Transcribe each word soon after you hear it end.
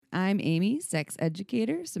I'm Amy, sex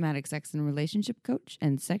educator, somatic sex and relationship coach,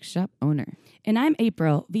 and sex shop owner. And I'm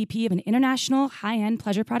April, VP of an international high-end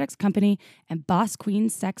pleasure products company and boss queen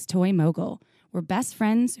sex toy mogul. We're best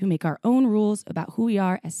friends who make our own rules about who we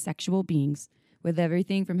are as sexual beings. With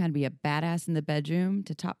everything from how to be a badass in the bedroom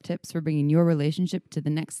to top tips for bringing your relationship to the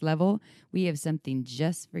next level, we have something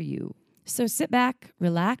just for you. So sit back,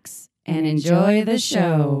 relax, And enjoy the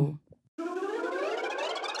show.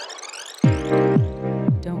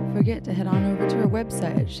 Don't forget to head on over to our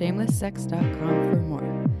website at shamelesssex.com for more.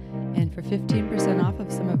 And for 15% off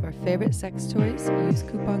of some of our favorite sex toys, use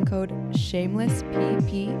coupon code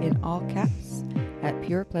SHAMELESSPP in all caps at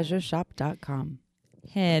purepleasureshop.com.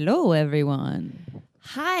 Hello, everyone.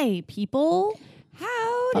 Hi, people.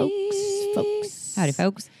 Howdy. Folks. Howdy,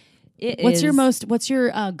 folks. What's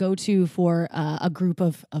your go-to for a group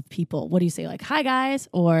of people? What do you say? Like, hi, guys,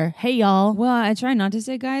 or hey, y'all? Well, I try not to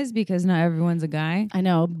say guys because not everyone's a guy. I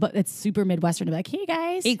know, but it's super Midwestern to be like, hey,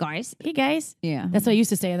 guys. Hey, guys. Hey, guys. Yeah. That's what I used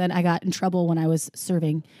to say. And then I got in trouble when I was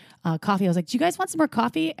serving coffee. I was like, do you guys want some more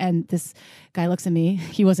coffee? And this guy looks at me.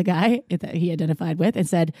 He was a guy that he identified with and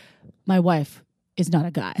said, my wife is not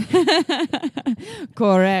a guy.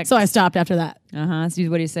 Correct. So I stopped after that. So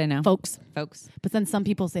what do you say now? Folks. But then some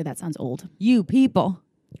people say that sounds old. You people.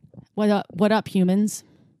 What up, humans?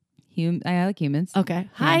 I like humans. Okay.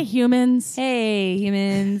 Hi, humans. Hey,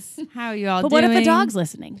 humans. How are you all But doing? what if a dog's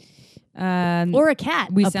listening? Or a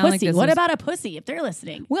cat? We a sound like pussy. this What is- about a pussy if they're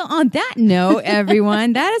listening? Well, on that note,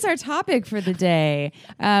 everyone, that is our topic for the day.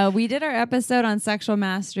 We did our episode on sexual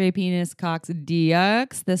mastery, penis, cocks,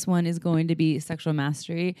 dicks. This one is going to be sexual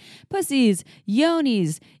mastery, pussies,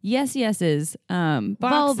 yonis, yeses,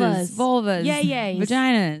 boxes, vulvas, yays,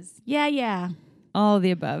 vaginas, Yeah. all of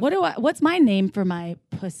the above. What's my name for my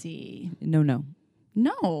pussy? No.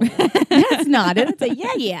 No, that's not it. It's a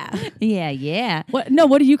yeah. Yeah.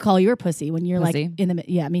 What do you call your pussy when you're Pussy. like in the?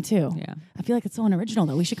 Yeah, me too. Yeah. I feel like it's so unoriginal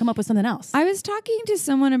though. We should come up with something else. I was talking to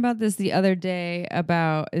someone about this the other day I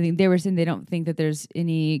think they were saying they don't think that there's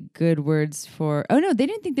any good words for, they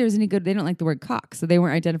didn't think there was any good, they don't like the word cock. So they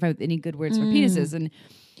weren't identified with any good words for penises.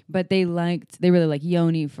 But they really like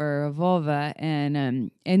yoni for a vulva. And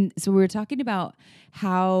so we were talking about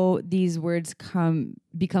how these words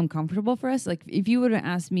become comfortable for us. Like if you would have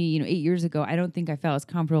asked me, 8 years ago, I don't think I felt as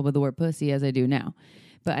comfortable with the word pussy as I do now.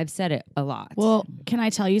 But I've said it a lot. Well, can I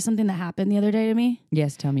tell you something that happened the other day to me?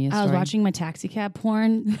 Yes, tell me a story. I was watching my taxi cab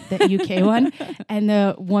porn, the UK one, and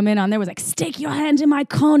the woman on there was like, stick your hand in my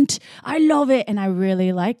cunt. I love it. And I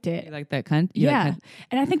really liked it. You like that cunt? Yeah.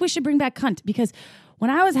 And I think we should bring back cunt because when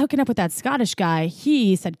I was hooking up with that Scottish guy,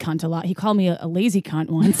 he said cunt a lot. He called me a lazy cunt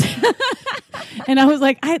once. And I was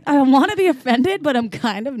like, I want to be offended, but I'm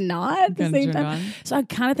kind of not at the same time. So I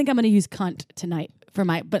kind of think I'm going to use cunt tonight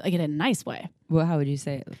but like in a nice way. Well, how would you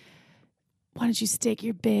say it? Why don't you stick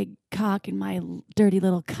your big cock in my dirty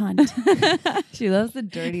little cunt? She loves the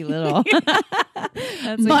dirty little.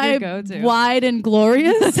 That's my like your go-to. Wide and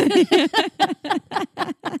glorious.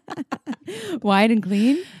 Wide and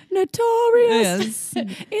clean? Notorious.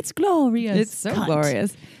 Yes. It's glorious. It's so cunt.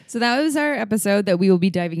 glorious. So that was our episode that we will be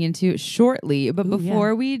diving into shortly. But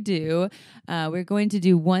before we do, we're going to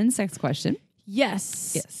do one sex question.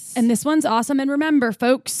 Yes. And this one's awesome. And remember,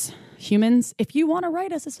 folks, humans, if you want to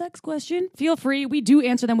write us a sex question, feel free. We do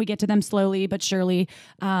answer them. We get to them slowly but surely.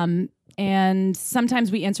 And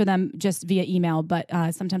sometimes we answer them just via email, but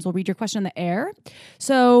sometimes we'll read your question on the air.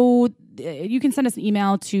 So you can send us an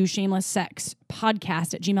email to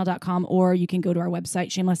shamelesssexpodcast@gmail.com, or you can go to our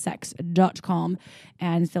website, shamelessex.com,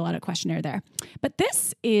 and fill out a questionnaire there. But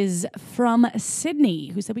this is from Sydney,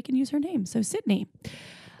 who said we can use her name. So Sydney.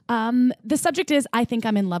 The subject is, I think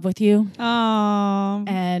I'm in love with you. Oh.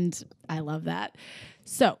 And I love that.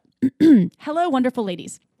 So, hello, wonderful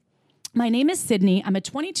ladies. My name is Sydney. I'm a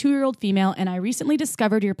 22-year-old female, and I recently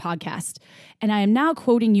discovered your podcast. And I am now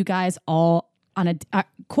quoting you guys on a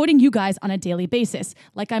daily basis,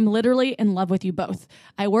 like I'm literally in love with you both.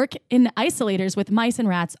 I work in isolators with mice and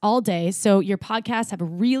rats all day, so your podcasts have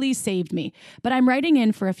really saved me. But I'm writing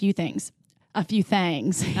in for a few things. All the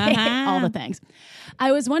things.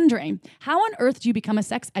 I was wondering, how on earth do you become a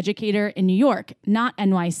sex educator in New York, not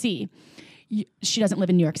NYC? She doesn't live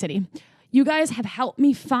in New York City. You guys have helped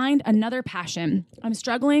me find another passion. I'm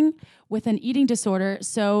struggling with an eating disorder,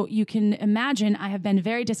 so you can imagine I have been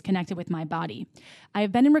very disconnected with my body. I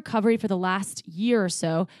have been in recovery for the last year or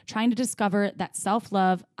so, trying to discover that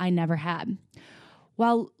self-love I never had.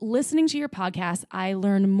 While listening to your podcast, I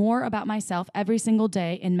learn more about myself every single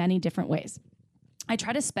day in many different ways. I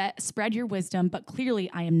try to spread your wisdom, but clearly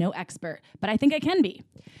I am no expert, but I think I can be.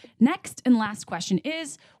 Next and last question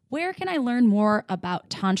is, Where can I learn more about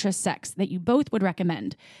Tantra sex that you both would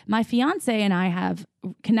recommend? My fiance and I have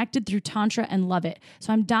connected through Tantra and love it.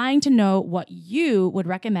 So I'm dying to know what you would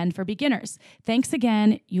recommend for beginners. Thanks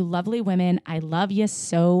again, you lovely women. I love you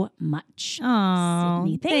so much. Aw,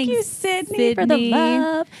 Sydney. Thank you, Sydney, for the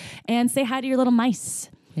love. And say hi to your little mice.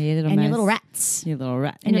 Hey, little and mice. your little rats. Your little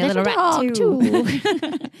rat. And your little rat,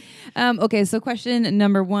 too. Okay, so question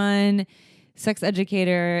number 1. Sex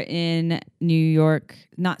educator in New York,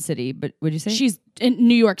 not city, but would you say? She's in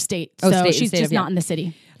New York State, so she's state just not in the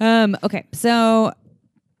city. Okay, so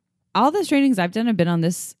all the trainings I've done have been on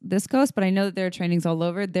this coast, but I know that there are trainings all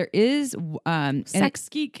over. There is Sex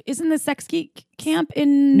Geek. Isn't the Sex Geek camp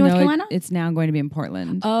in North Carolina? It's now going to be in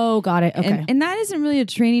Portland. Oh, got it. Okay. And that isn't really a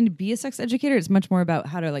training to be a sex educator. It's much more about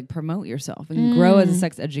how to like promote yourself and grow as a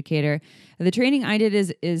sex educator. The training I did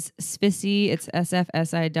is SFSI. It's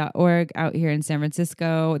sfsi.org out here in San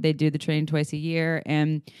Francisco. They do the training twice a year,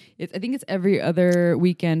 and I think it's every other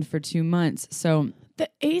weekend for 2 months. So the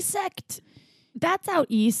ASECT. That's out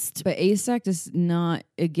east. But ASECT is not,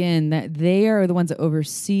 again, that they are the ones that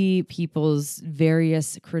oversee people's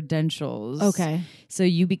various credentials. Okay. So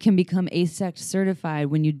you can become ASECT certified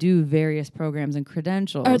when you do various programs and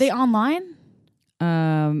credentials. Are they online?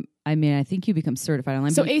 I mean, I think you become certified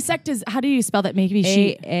online. So ASECT is, how do you spell that? Maybe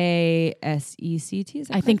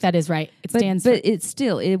AASECT. I think that is right. It stands but it's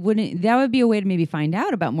still, it wouldn't, that would be a way to maybe find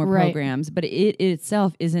out about more Right. programs, but it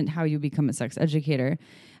itself isn't how you become a sex educator.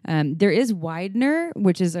 There is Widener,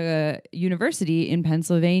 which is a university in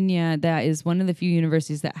Pennsylvania that is one of the few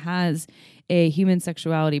universities that has a human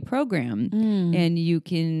sexuality program. And you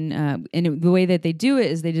can, the way that they do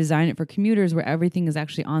it is they design it for commuters where everything is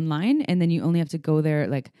actually online, and then you only have to go there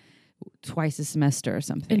like twice a semester or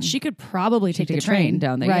something. And she could probably take the train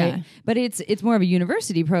down there, right? Yeah. But it's more of a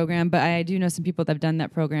university program. But I do know some people that have done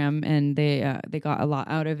that program, and they got a lot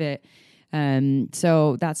out of it.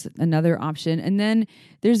 So that's another option. And then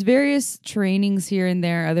there's various trainings here and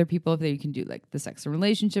there. Other people that you can do like the sex and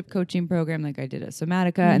relationship coaching program, like I did at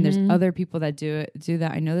Somatica. And there's other people that do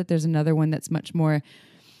that. I know that there's another one that's much more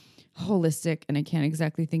holistic, and I can't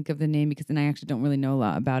exactly think of the name because then I actually don't really know a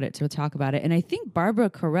lot about it to talk about it. And I think Barbara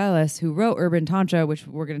Corellis, who wrote Urban Tantra, which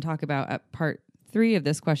we're going to talk about at part 3 of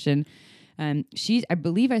this question, I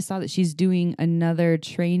believe I saw that she's doing another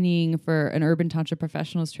training for an Urban Tantra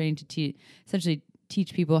professionals training to essentially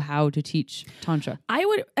teach people how to teach Tantra.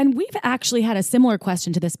 And we've actually had a similar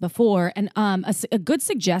question to this before, and a good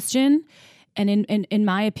suggestion, and in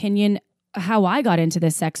my opinion, how I got into the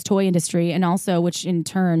sex toy industry, and also which in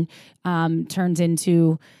turn turns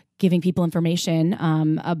into giving people information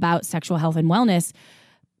about sexual health and wellness.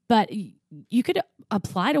 But you could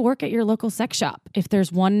apply to work at your local sex shop. If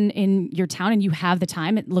there's one in your town and you have the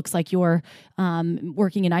time, it looks like you're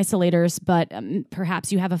working in isolators, but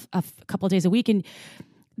perhaps you have a couple of days a week, and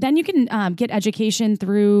then you can get education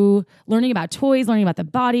through learning about toys, learning about the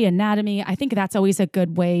body, anatomy. I think that's always a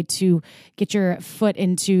good way to get your foot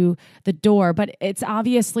into the door, but it's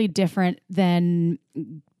obviously different than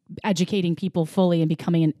educating people fully and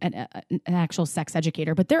becoming an actual sex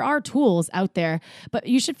educator. But there are tools out there, but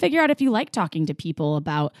you should figure out if you like talking to people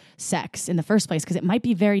about sex in the first place, because it might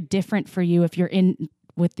be very different for you if you're in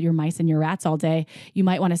with your mice and your rats all day. You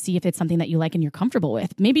might want to see if it's something that you like and you're comfortable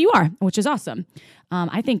with. Maybe you are, which is awesome.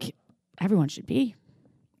 I think everyone should be.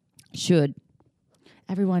 Should.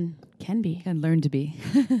 Everyone can be. Can learn to be.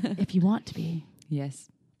 If you want to be. Yes.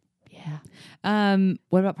 Yeah.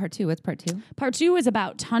 What about part 2? What's part 2? Part 2 is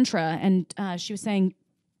about Tantra, and she was saying,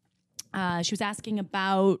 she was asking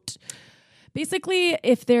about basically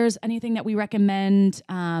if there's anything that we recommend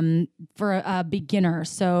for a beginner.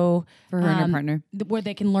 So for her and her partner. Where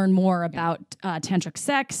they can learn more about tantric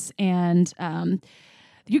sex. And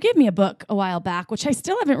you gave me a book a while back, which I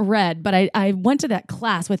still haven't read, but I went to that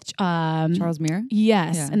class with Charles Muir.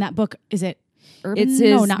 Yes. Yeah. And that book, is it Urban? It's his,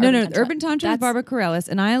 no, not Urban Tantra. Urban Tantra is Barbara Corellis,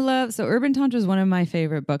 and I love, so Urban Tantra is one of my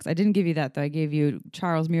favorite books. I didn't give you that though. I gave you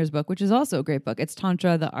Charles Muir's book, which is also a great book. It's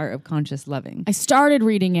Tantra, the Art of Conscious Loving. I started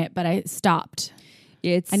reading it, but I stopped.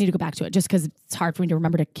 I need to go back to it just because it's hard for me to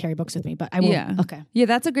remember to carry books with me, but I will. Yeah. Okay. Yeah,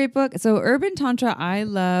 that's a great book. So Urban Tantra I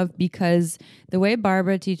love because the way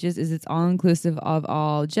Barbara teaches is it's all inclusive of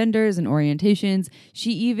all genders and orientations.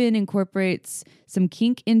 She even incorporates some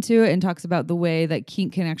kink into it and talks about the way that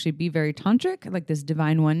kink can actually be very tantric, like this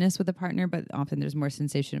divine oneness with a partner, but often there's more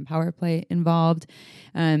sensation and power play involved.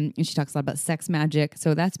 And she talks a lot about sex magic.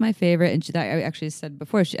 So that's my favorite. And I actually said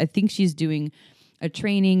before, I think she's doing a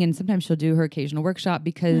training, and sometimes she'll do her occasional workshop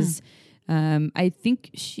because I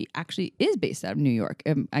think she actually is based out of New York.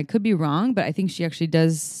 I could be wrong, but I think she actually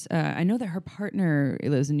does. I know that her partner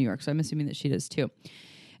lives in New York, so I'm assuming that she does too.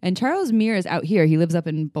 And Charles Muir is out here. He lives up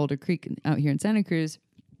in Boulder Creek out here in Santa Cruz.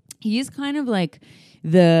 He's kind of like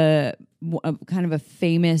kind of a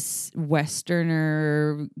famous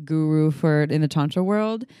Westerner guru in the Tantra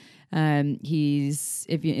world. He's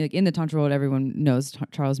in the Tantra world, everyone knows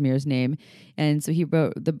Charles Muir's name. And so he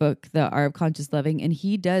wrote the book, The Art of Conscious Loving, and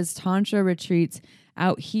he does Tantra retreats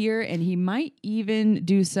out here, and he might even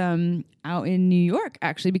do some out in New York,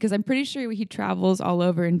 actually, because I'm pretty sure he travels all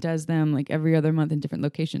over and does them like every other month in different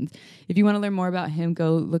locations. If you want to learn more about him,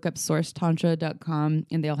 go look up sourcetantra.com,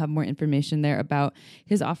 and they'll have more information there about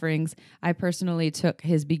his offerings. I personally took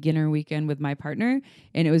his beginner weekend with my partner,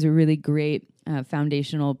 and it was a really great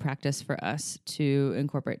foundational practice for us to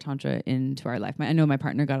incorporate Tantra into our life. I know my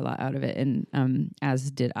partner got a lot out of it, and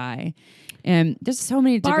as did I. And there's so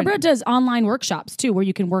many Barbara does online workshops too, where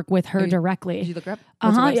you can work with her directly. Did you look her up?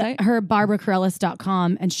 What's her website? Yeah, her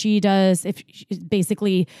barbaracarellis.com, and she does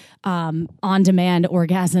basically on-demand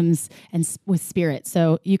orgasms and with spirit.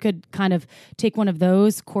 So you could kind of take one of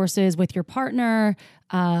those courses with your partner,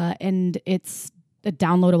 and it's a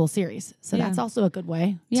downloadable series. So that's also a good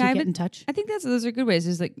way to get in touch. I think those are good ways.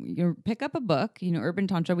 Is like you pick up a book, Urban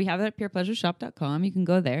Tantra. We have it at purepleasureshop.com. You can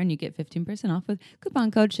go there and you get 15% off with coupon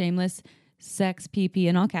code shameless. Sex, PP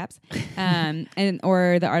in all caps,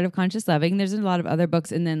 or The Art of Conscious Loving. There's a lot of other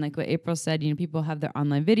books. And then like what April said, people have their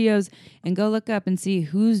online videos, and go look up and see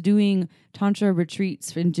who's doing Tantra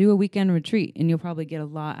retreats and do a weekend retreat. And you'll probably get a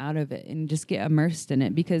lot out of it and just get immersed in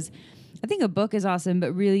it, because I think a book is awesome,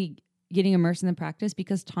 but really getting immersed in the practice,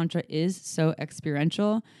 because Tantra is so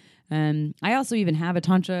experiential. I also even have a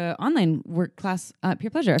Tantra online work class at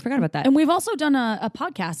Pure Pleasure. I forgot about that. And we've also done a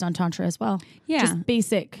podcast on Tantra as well. Yeah. Just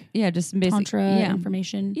basic Tantra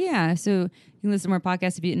information. Yeah. So you can listen to more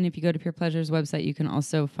podcasts. If you go to Pure Pleasure's website, you can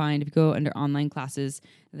also find, if you go under online classes,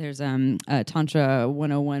 there's a Tantra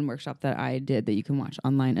 101 workshop that I did that you can watch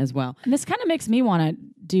online as well. And this kind of makes me want to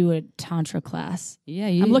do a Tantra class. Yeah.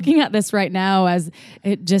 I'm looking at this right now as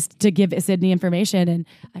just to give Sydney information. And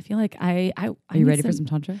I feel like Are you ready for some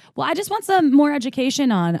Tantra? Well, I just want some more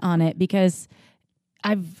education on it, because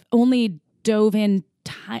I've only dove in.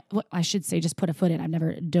 I should say just put a foot in. I've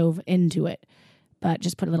never dove into it, but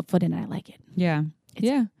just put a little foot in and I like it. Yeah.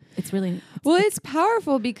 It's really... It's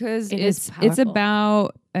powerful, because it's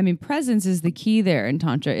about, presence is the key there in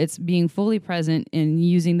Tantra. It's being fully present and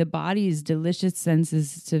using the body's delicious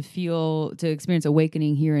senses to experience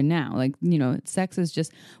awakening here and now. Like, sex is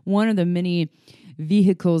just one of the many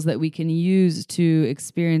vehicles that we can use to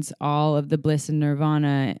experience all of the bliss and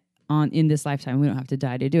nirvana in this lifetime. We don't have to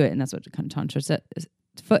die to do it. And that's what Tantra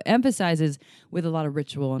emphasizes, with a lot of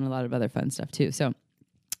ritual and a lot of other fun stuff too. So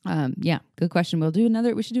good question.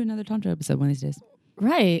 We should do another Tantra episode one of these days.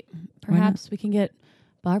 Right. Perhaps we can get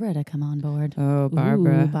Barbara to come on board. Oh,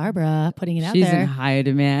 Barbara. Ooh, Barbara, putting it out She's there. She's in high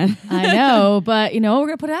demand. I know, but we're going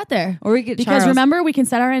to put it out there. Or we get Because Charles. remember, we can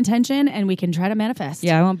set our intention and we can try to manifest.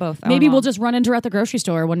 Yeah, I want both. Maybe we'll just run into her at the grocery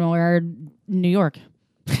store when we're in New York.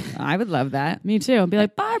 I would love that. Me too. Be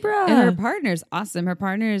like, Barbara. And her partner's awesome. Her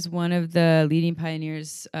partner is one of the leading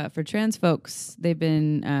pioneers for trans folks. They've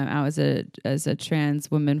been out as a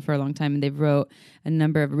trans woman for a long time, and they've wrote a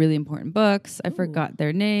number of really important books. I forgot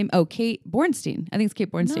their name. Oh, Kate Bornstein. I think it's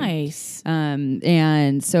Kate Bornstein. Nice.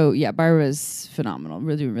 And so, Barbara's phenomenal.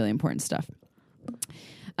 Really doing really important stuff.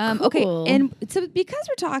 Cool. Okay, and so because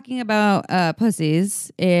we're talking about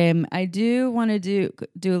pussies, I do want to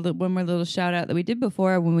do one more little shout out that we did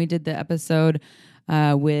before when we did the episode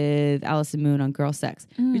with Allison Moon on girl sex.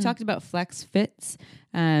 We talked about Flex Fits,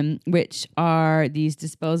 which are these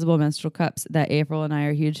disposable menstrual cups that April and I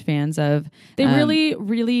are huge fans of. They really,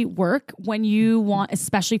 really work when you want,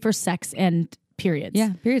 especially for sex and periods.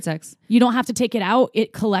 Yeah, period sex. You don't have to take it out.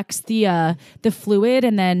 It collects the fluid,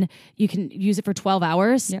 and then you can use it for 12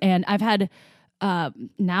 hours. Yep. And I've had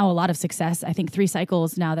now a lot of success. I think 3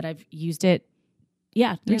 cycles now that I've used it.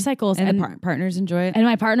 Yeah, 3 cycles. And the partners enjoy it. And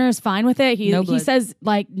my partner is fine with it. He says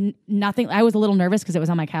like nothing. I was a little nervous because it was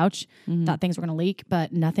on my couch. Thought things were going to leak,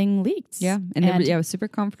 but nothing leaked. Yeah. And it was super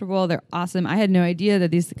comfortable. They're awesome. I had no idea that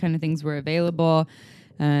these kind of things were available.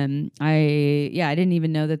 I didn't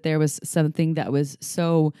even know that there was something that was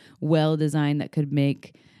so well designed that could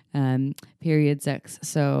make period sex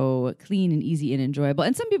so clean and easy and enjoyable.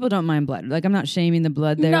 And some people don't mind blood. Like, I'm not shaming the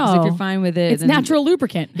blood there. No, if you're fine with it, it's natural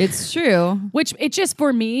lubricant. It's true. Which it just,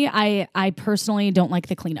 for me, I personally don't like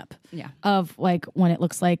the cleanup. Yeah. Of like when it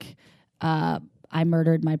looks like I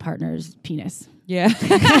murdered my partner's penis. Yeah.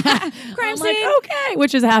 Crime scene. Like, okay,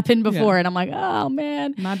 which has happened before, and I'm like, oh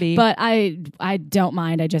man, maybe. But I don't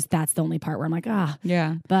mind. That's the only part where I'm like,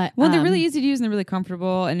 yeah. But they're really easy to use and they're really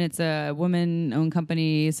comfortable, and it's a woman-owned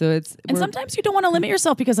company, so it's. And sometimes you don't want to limit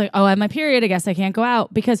yourself because like, oh, I have my period, I guess I can't go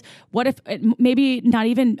out. Because what if maybe not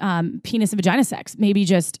even penis and vagina sex, maybe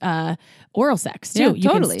just oral sex too. Yeah, you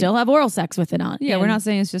totally. can still have oral sex with it on. Yeah, and we're not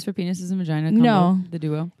saying it's just for penises and vagina. Combo, no, the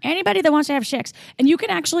duo. Anybody that wants to have sex, and you can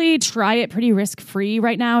actually try it pretty risk-free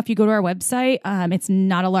right now if you go to our website. It's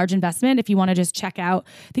not a large investment. If you want to just check out,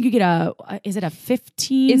 I think you get is it a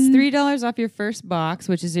 15? It's $3 off your first box,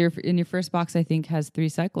 which is in your first box. I think has 3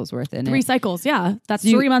 cycles worth in it. 3 cycles, yeah, that's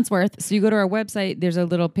 3 months worth. So you go to our website. There's a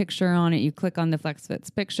little picture on it. You click on the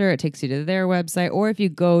FlexFits picture. It takes you to their website. Or if you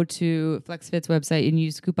go to FlexFits website and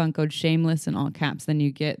use coupon code Shameless in all caps, then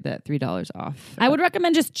you get that $3 off. I would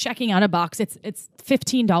recommend just checking out a box. It's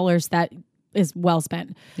 $15 that is well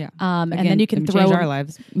spent. Yeah. And then you can throw change our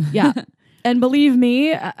lives. Yeah. And believe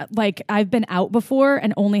me, like I've been out before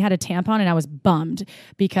and only had a tampon, and I was bummed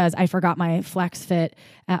because I forgot my Flex Fit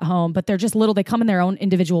at home. But they're just little. They come in their own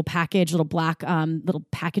individual package, little black little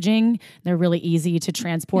packaging. They're really easy to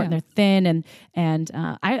transport, and they're thin, and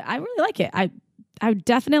I really like it. I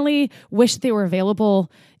definitely wish they were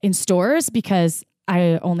available in stores because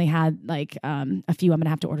I only had like a few. I'm gonna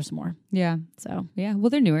have to order some more. Yeah. So yeah. Well,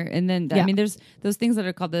 they're newer, and then I mean, there's those things that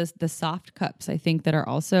are called the soft cups. I think that are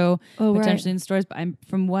also potentially in stores. But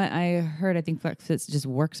from what I heard, I think FlexFits just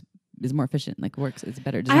is more efficient. Like works, it's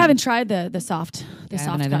better design. I haven't tried the soft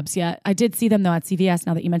cups yet. I did see them though at CVS.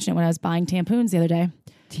 Now that you mention it, when I was buying tampons the other day.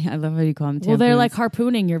 Yeah, I love how you call them tampons. Well, they're like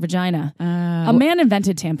harpooning your vagina. A man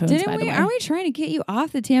invented tampons, by the way. Are we trying to get you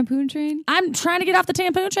off the tampon train? I'm trying to get off the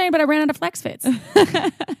tampon train, but I ran out of Flex Fits. And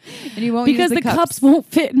you won't because use the cups won't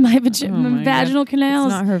fit in my vaginal canals.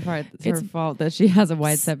 It's not her fault. It's her fault that she has a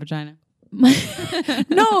wide set vagina.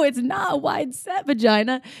 No, it's not a wide set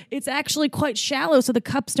vagina. It's actually quite shallow, so the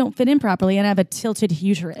cups don't fit in properly, and I have a tilted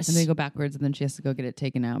uterus. And they go backwards, and then she has to go get it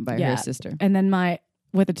taken out by her sister. And then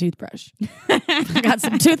with a toothbrush. I got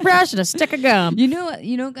some toothbrush and a stick of gum. You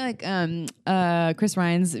know, like Chris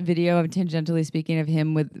Ryan's video of tangentially speaking of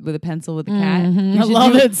him with a pencil with a cat. I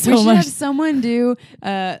love it so much. We should have someone do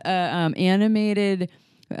animated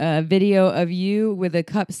video of you with a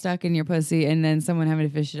cup stuck in your pussy, and then someone having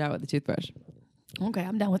to fish it out with a toothbrush. Okay,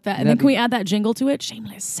 I'm down with that. And then can we add that jingle to it?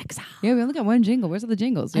 Shameless sex. Yeah, we only got one jingle. Where's all the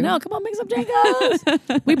jingles? I know. Come on, make some jingles.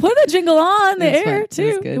 We put the jingle on the air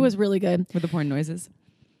too. It was really good with the porn noises.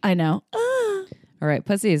 I know. All right,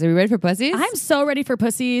 pussies. Are we ready for pussies? I'm so ready for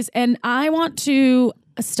pussies, and I want to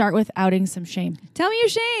start with outing some shame. Tell me your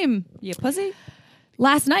shame, you pussy.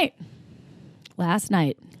 Last night,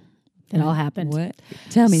 it all happened. What?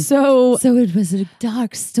 Tell me. So it was a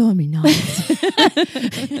dark, stormy night.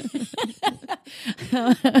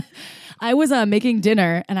 I was making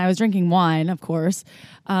dinner and I was drinking wine, of course.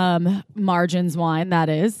 Margins wine, that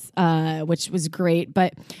is, which was great.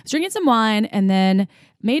 But I was drinking some wine and then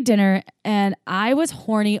made dinner, and I was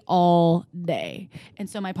horny all day. And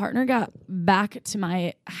so my partner got back to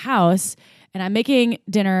my house, and I'm making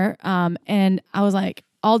dinner, and I was like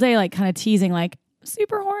all day, like kind of teasing, like,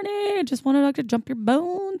 super horny, just wanted like to jump your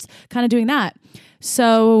bones, kind of doing that.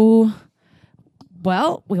 So,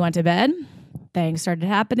 well, we went to bed. Things started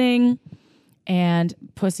happening, and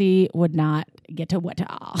pussy would not get to wet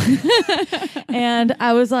at all. And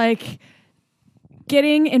I was like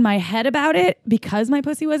getting in my head about it because my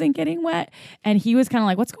pussy wasn't getting wet. And he was kind of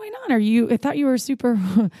like, what's going on? I thought you were super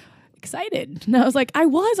excited. And I was like, I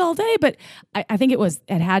was all day, but I think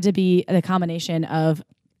it had to be the combination of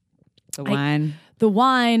the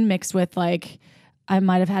wine mixed with like, I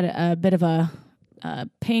might have had a bit of a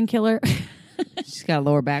painkiller. She's got a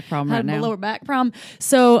lower back problem right now. A lower back problem.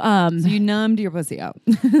 So you numbed your pussy out.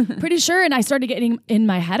 Pretty sure. And I started getting in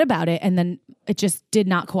my head about it, and then it just did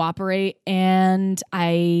not cooperate. And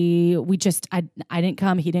I didn't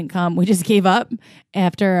come. He didn't come. We just gave up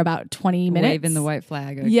after about 20 minutes. Waving the white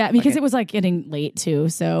flag. Yeah, because it was like getting late too.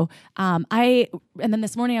 So and then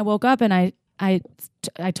this morning I woke up and I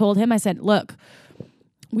told him, I said, look,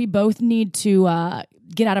 we both need to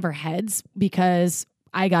get out of our heads, because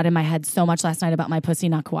I got in my head so much last night about my pussy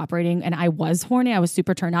not cooperating, and I was horny. I was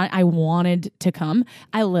super turned on. I wanted to come.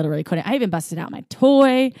 I literally couldn't. I even busted out my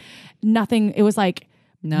toy. Nothing. It was like,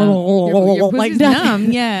 no. Your pussy's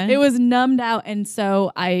numb. Yeah. It was numbed out. And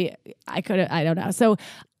so I don't know. So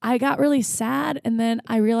I got really sad, and then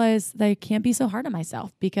I realized that I can't be so hard on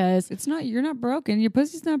myself, because you're not broken. Your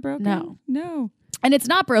pussy's not broken. No. And it's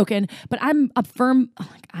not broken, but I am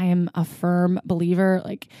a firm believer.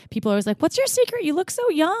 Like, people are always like, what's your secret? You look so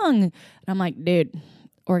young. And I'm like, dude,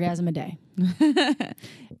 orgasm a day.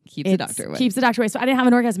 Keeps the doctor away. Keeps the doctor away. So I didn't have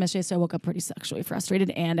an orgasm yesterday, so I woke up pretty sexually frustrated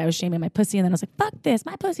and I was shaming my pussy. And then I was like, fuck this.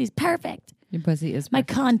 My pussy's perfect. Your pussy is My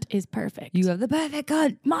perfect. cunt is perfect. You have the perfect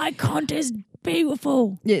cunt. My cunt is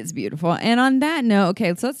beautiful. It's beautiful. And on that note,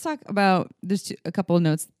 okay, so let's talk about, there's a couple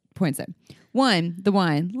of points there. One, the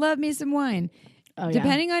wine. Love me some wine. Oh, yeah.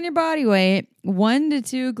 Depending on your body weight, 1 to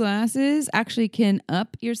 2 glasses actually can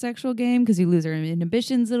up your sexual game because you lose your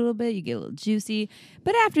inhibitions a little bit. You get a little juicy.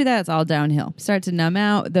 But after that, it's all downhill. Start to numb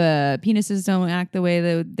out. The penises don't act the way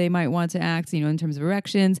that they might want to act, in terms of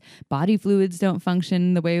erections. Body fluids don't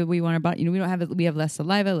function the way we want our body. We have less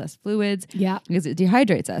saliva, less fluids. Yeah. Because it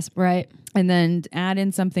dehydrates us. Right. And then add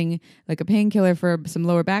in something like a painkiller for some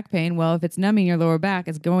lower back pain. Well, if it's numbing your lower back,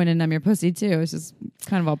 it's going to numb your pussy too. It's just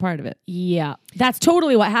kind of all part of it. Yeah. That's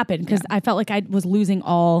totally what happened because I felt like I was losing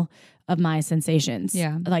all of my sensations.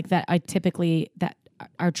 Yeah. Like that that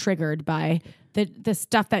are triggered by the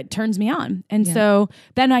stuff that turns me on. And so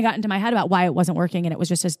then I got into my head about why it wasn't working and it was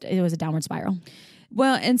it was a downward spiral.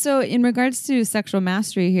 Well, and so in regards to sexual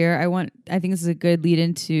mastery here, I think this is a good lead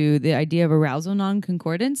into the idea of arousal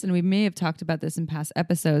non-concordance. And we may have talked about this in past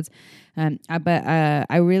episodes. But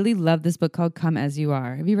I really love this book called Come As You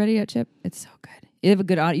Are. Have you read it yet, Chip? It's so good. You have a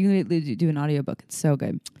good audio. You can do an audiobook. It's so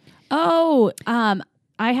good. Oh,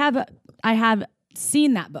 I have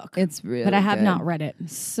seen that book. It's really but I have good. not read it.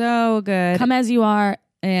 So good. Come As You Are.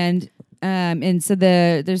 And so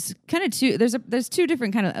there's kind of there's two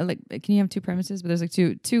different kind of can you have two premises, but there's like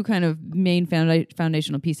two kind of main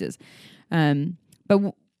foundational pieces.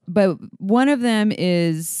 But one of them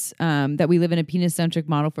is that we live in a penis-centric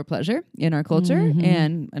model for pleasure in our culture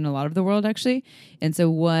and in a lot of the world actually. And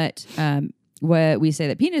so what we say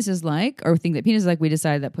that penis is like, or think that penis is like, we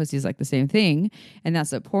decide that pussy is like the same thing. And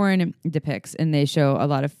that's what porn depicts. And they show a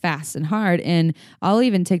lot of fast and hard. And I'll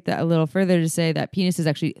even take that a little further to say that penises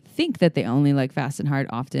actually think that they only like fast and hard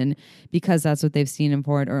often because that's what they've seen in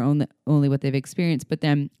porn or only what they've experienced. But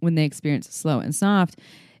then when they experience slow and soft,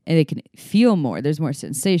 and they can feel more. There's more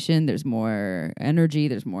sensation. There's more energy.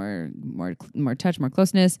 There's more touch, more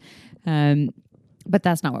closeness. But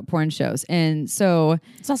that's not what porn shows. And so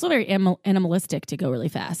it's also very animalistic to go really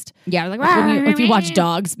fast. Yeah, like if you watch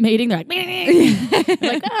dogs mating, they're like,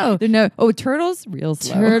 they're like turtles, real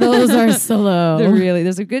slow. Turtles are slow.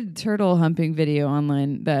 There's a good turtle humping video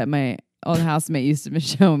online that my old housemate used to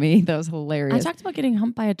show me. That was hilarious. I talked about getting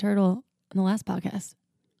humped by a turtle in the last podcast.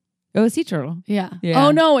 Oh, a sea turtle. Yeah.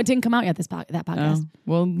 Oh no, it didn't come out yet. That podcast. Oh,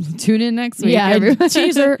 well, tune in next week. Yeah, everyone.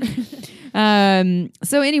 Teaser.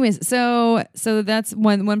 So anyways, so that's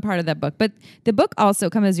one part of that book. But the book also,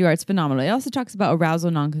 Come As You Are, it's phenomenal. It also talks about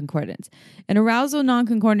arousal non-concordance. And arousal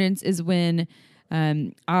non-concordance is when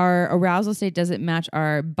our arousal state doesn't match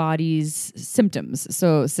our body's symptoms.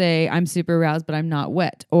 So say I'm super aroused, but I'm not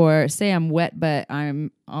wet. Or say I'm wet, but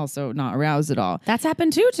I'm also not aroused at all. That's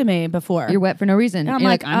happened too to me before. You're wet for no reason. And I'm You're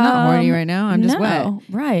like, I'm not horny right now. I'm just wet.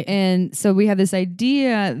 Right. And so we have this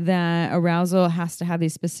idea that arousal has to have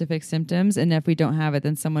these specific symptoms. And if we don't have it,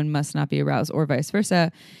 then someone must not be aroused or vice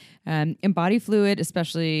versa. And body fluid,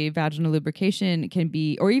 especially vaginal lubrication, can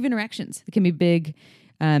be, or even erections, it can be big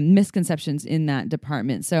misconceptions in that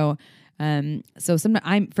department. So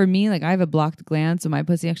sometimes for me, like I have a blocked gland, so my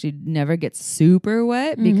pussy actually never gets super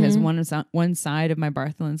wet because one side of my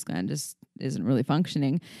Bartholin's gland just isn't really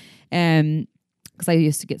functioning. And because I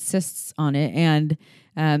used to get cysts on it.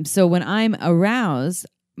 And so when I'm aroused,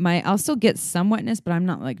 I'll still get some wetness, but I'm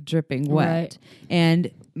not like dripping wet. Right.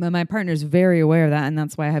 And my partner's very aware of that. And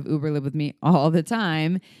that's why I have Uberlib with me all the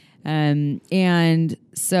time. And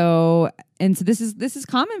so this is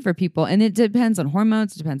common for people, and it depends on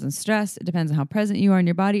hormones, it depends on stress, it depends on how present you are in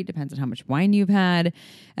your body, it depends on how much wine you've had.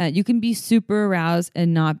 You can be super aroused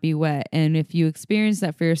and not be wet. And if you experience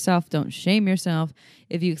that for yourself, don't shame yourself.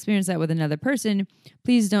 If you experience that with another person,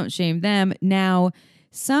 please don't shame them. Now,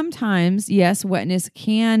 sometimes, yes, wetness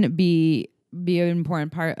can be an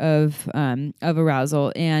important part of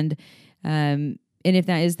arousal, and if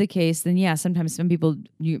that is the case, then yeah, sometimes some people,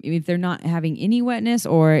 if they're not having any wetness,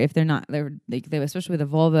 or if they're especially with the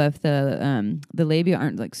vulva, if the labia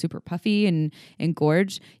aren't like super puffy and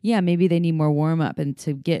gorged, yeah, maybe they need more warm up and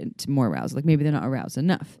to get to more arousal. Like maybe they're not aroused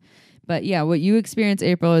enough. But yeah, what you experience,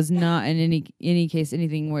 April, is not in any case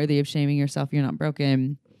anything worthy of shaming yourself. You're not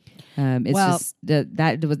broken. It's just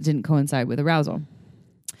that didn't coincide with arousal.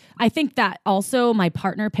 I think that also my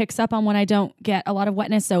partner picks up on when I don't get a lot of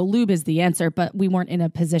wetness. So lube is the answer, but we weren't in a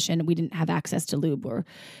position. We didn't have access to lube, or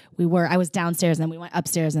I was downstairs and then we went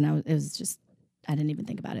upstairs and I didn't even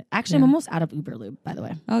think about it. Actually, I'm almost out of Uber lube, by the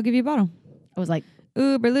way. I'll give you a bottle. I was like,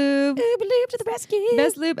 Uber lube. Uber lube to the rescue.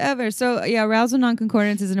 Best lube ever. So yeah, arousal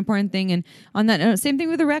non-concordance is an important thing. And on that note, same thing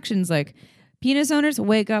with erections. Like penis owners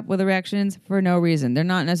wake up with erections for no reason. They're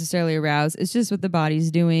not necessarily aroused. It's just what the body's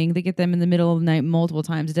doing. They get them in the middle of the night multiple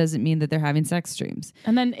times. It doesn't mean that they're having sex dreams.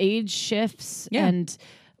 And then age shifts. Yeah. And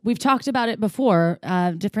we've talked about it before.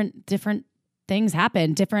 Different things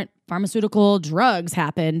happen. Different pharmaceutical drugs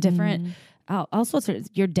happen. Different... all sorts of,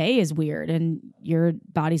 your day is weird and your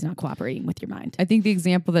body's not cooperating with your mind. I think the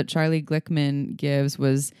example that Charlie Glickman gives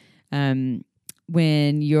was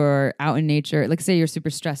when you're out in nature, like say you're super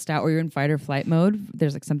stressed out or you're in fight or flight mode,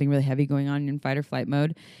 there's like something really heavy going on, you're in fight or flight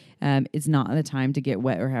mode. It's not the time to get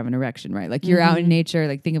wet or have an erection, right? Like you're out in nature,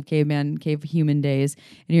 like think of cave human days,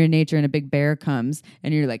 and you're in nature and a big bear comes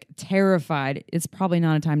and you're like terrified. It's probably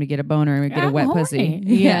not a time to get a boner and get a wet pussy.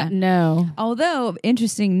 Yeah, no. Although,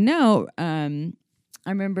 interesting note, I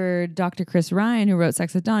remember Dr. Chris Ryan, who wrote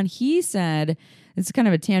Sex at Dawn, he said, it's kind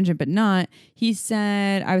of a tangent, but not. He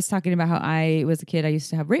said, I was talking about how I was a kid. I used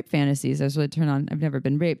to have rape fantasies. I was really turned on. I've never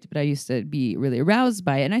been raped, but I used to be really aroused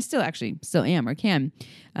by it. And I still am or can.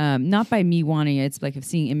 Not by me wanting it. It's like of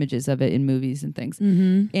seeing images of it in movies and things.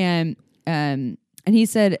 And he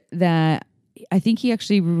said that I think he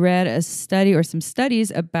actually read a study or some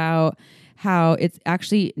studies about how it's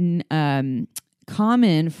actually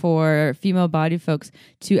common for female body folks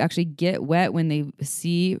to actually get wet when they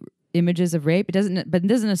see images of rape. It doesn't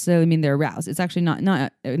necessarily mean they're aroused. It's actually not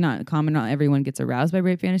common. Not everyone gets aroused by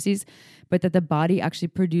rape fantasies, but that the body actually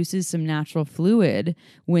produces some natural fluid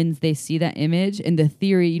when they see that image. And the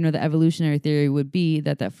theory, the evolutionary theory would be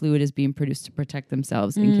that fluid is being produced to protect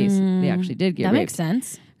themselves in case they actually did get raped. That makes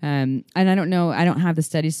sense. And I don't know. I don't have the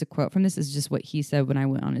studies to quote from this. It's just what he said when I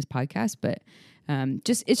went on his podcast, but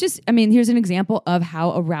here's an example of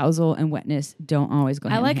how arousal and wetness don't always go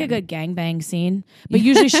hand in hand. I like a good gangbang scene, but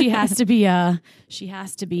usually she has to be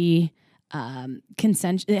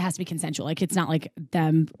consensual. It has to be consensual. Like it's not like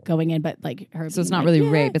them going in, but like her. So it's not really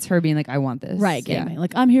rape. It's her being like, I want this. Right. Gangbang.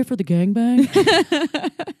 Like I'm here for the gangbang.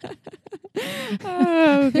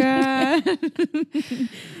 Oh God.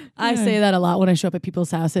 I say that a lot when I show up at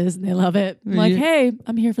people's houses and they love it. I'm like, hey,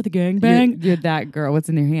 I'm here for the gangbang. You're that girl. What's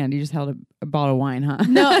in your hand? You just held a bottle of wine, huh?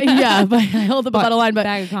 No, yeah, but I held a bottle of wine, but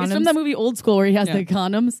it's from the movie Old School where he has the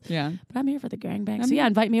condoms. Yeah. But I'm here for the gangbang. So yeah,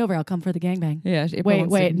 invite me over. I'll come for the gangbang. Yeah.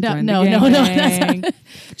 Wait. No. That's not,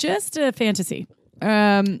 just a fantasy.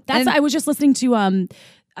 I was just listening to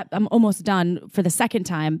I'm almost done for the second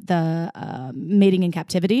time, the Mating in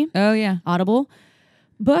Captivity. Oh yeah. Audible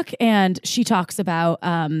book, and she talks about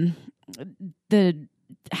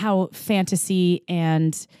how fantasy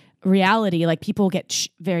and reality, like people get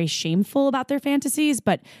very shameful about their fantasies,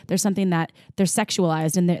 but there's something that they're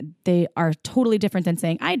sexualized and they are totally different than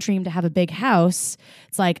saying, I dream to have a big house.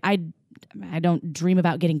 It's like, I don't dream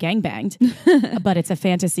about getting gangbanged, but it's a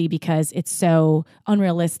fantasy because it's so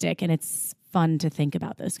unrealistic and it's fun to think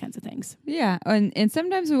about those kinds of things. Yeah. And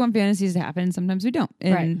sometimes we want fantasies to happen and sometimes we don't.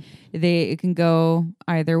 And it can go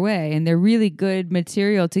either way. And they're really good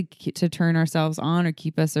material to turn ourselves on or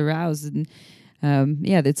keep us aroused. And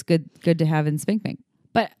that's good to have in Spank Bank.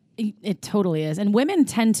 But it totally is. And women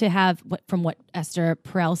tend to have, from what Esther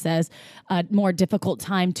Perel says, a more difficult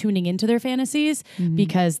time tuning into their fantasies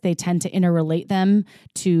because they tend to interrelate them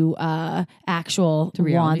to actual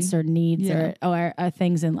wants or needs or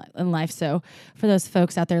things in life. So for those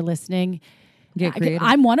folks out there listening, get creative.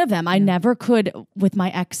 I'm one of them. I never could, with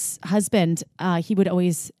my ex-husband, he would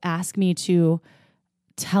always ask me to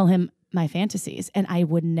tell him my fantasies, and I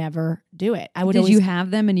would never do it. Did you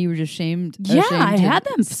have them and you were just shamed? Yeah, I had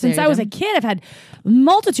them since I was a kid. I've had a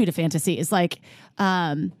multitude of fantasies, like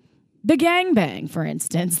the gangbang, for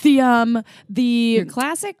instance. Your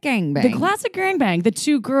classic gangbang. The classic gangbang. The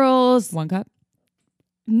two girls. One cup?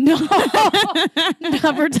 No.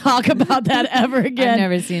 Never talk about that ever again. I've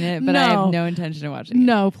never seen it, but I have no intention of watching it.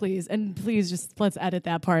 No, please. And please just let's edit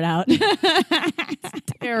that part out.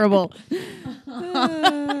 It's terrible.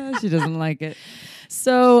 She doesn't like it.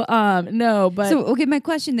 So, no, but... So, okay, my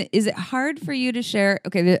question, is it hard for you to share...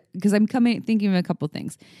 Okay, because I'm thinking of a couple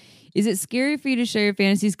things. Is it scary for you to share your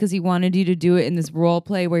fantasies because he wanted you to do it in this role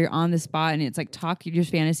play where you're on the spot and it's like talk your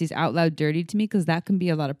fantasies out loud dirty to me? Because that can be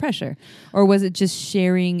a lot of pressure. Or was it just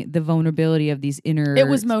sharing the vulnerability of these inner... It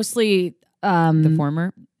was mostly... the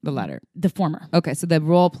former? The latter? The former. Okay, so the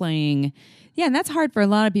role playing... Yeah, and that's hard for a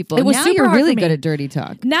lot of people. It was now super you're hard really for me. good at dirty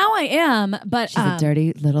talk. Now I am, but... She's a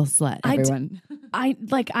dirty little slut, everyone.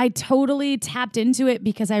 I totally tapped into it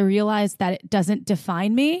because I realized that it doesn't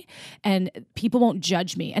define me and people won't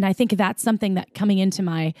judge me. And I think that's something that coming into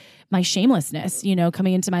my shamelessness,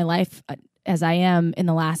 coming into my life as I am in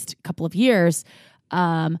the last couple of years,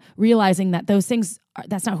 realizing that those things,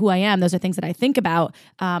 that's not who I am. Those are things that I think about.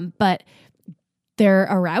 But they're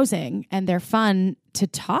arousing and they're fun to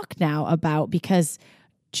talk now about, because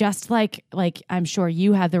just like I'm sure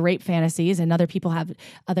you have the rape fantasies and other people have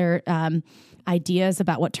other ideas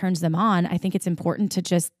about what turns them on, I think it's important to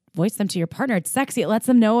just voice them to your partner. It's sexy. It lets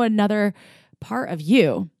them know another part of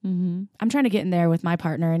you. Mm-hmm. I'm trying to get in there with my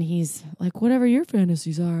partner and he's like, whatever your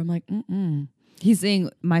fantasies are. I'm like, mm-mm. He's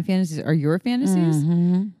saying my fantasies are your fantasies?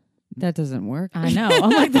 Mm-hmm. That doesn't work. I know.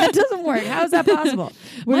 I'm like, that doesn't work. How is that possible?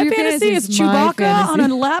 My fantasy is My Chewbacca fantasy.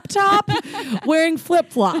 on a laptop wearing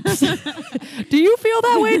flip-flops. Do you feel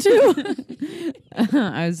that way too?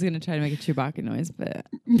 I was going to try to make a Chewbacca noise, but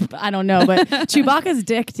I don't know. But Chewbacca's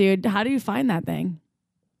dick, dude. How do you find that thing?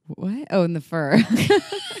 what? Oh, in the fur.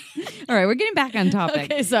 All right, we're getting back on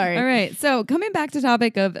topic. Okay, sorry. All right, so coming back to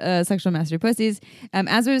topic of sexual mastery pussies,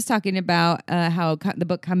 as I was talking about how the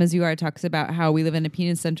book Come As You Are talks about how we live in a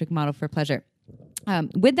penis-centric model for pleasure.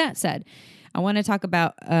 With that said, I want to talk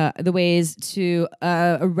about the ways to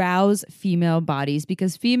arouse female bodies,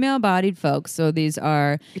 because female-bodied folks, so these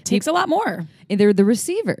are... It takes a lot more. They're the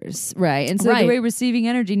receivers, right? And so the way receiving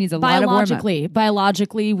energy needs a lot of warm-up.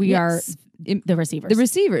 Biologically, we are... the receivers. The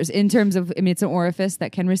receivers, in terms of, I mean, it's an orifice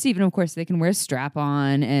that can receive. And of course, they can wear a strap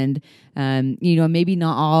on. And, maybe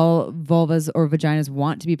not all vulvas or vaginas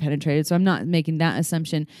want to be penetrated. So I'm not making that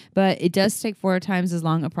assumption. But it does take 4 times as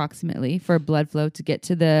long, approximately, for blood flow to get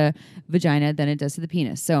to the vagina than it does to the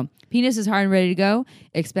penis. So penis is hard and ready to go.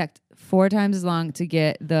 Expect 4 times as long to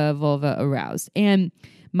get the vulva aroused. And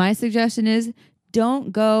my suggestion is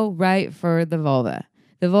don't go right for the vulva.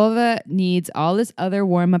 The vulva needs all this other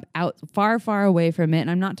warm-up out far, far away from it.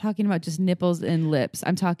 And I'm not talking about just nipples and lips.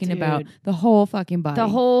 I'm talking about the whole fucking body. The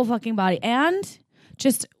whole fucking body. And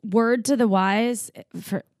just word to the wise,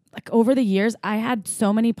 for like over the years, I had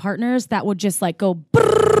so many partners that would just like go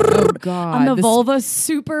on the vulva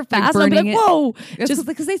super fast. I'd be like, whoa. Just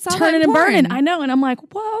because they saw turning and burning. I know. And I'm like,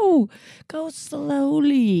 whoa, go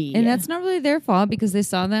slowly. And that's not really their fault because they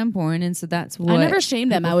saw them porn. And so that's what... I never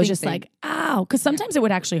shamed them. I was just like, ow. Because sometimes it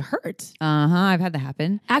would actually hurt. I've had that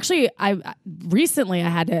happen. Actually, recently I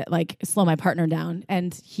had to like slow my partner down,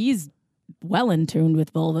 and he's well in tune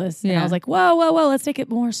with vulvas. Yeah. And I was like, whoa, let's take it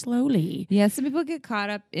more slowly. Yeah, some people get caught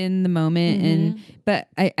up in the moment. But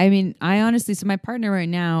I honestly, so my partner right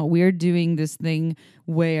now, we're doing this thing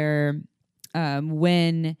where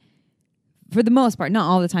when, for the most part, not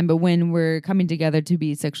all the time, but when we're coming together to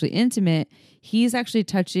be sexually intimate, he's actually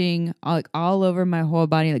touching all over my whole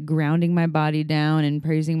body, like grounding my body down and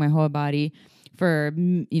praising my whole body for,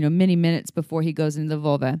 many minutes before he goes into the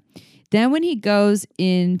vulva. Then when he goes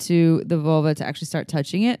into the vulva to actually start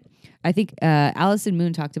touching it, I think Allison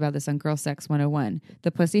Moon talked about this on Girl Sex 101,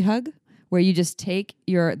 the pussy hug, where you just take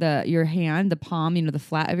your hand, the palm, the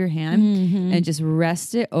flat of your hand, and just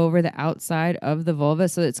rest it over the outside of the vulva.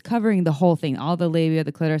 So it's covering the whole thing, all the labia,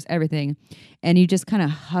 the clitoris, everything. And you just kind of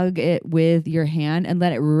hug it with your hand and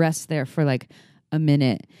let it rest there for like a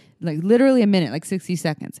minute, like literally a minute, like 60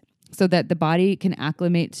 seconds. So that the body can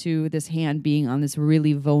acclimate to this hand being on this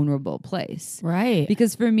really vulnerable place. Right.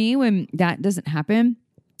 Because for me, when that doesn't happen,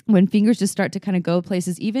 when fingers just start to kind of go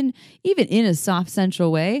places, even in a soft, sensual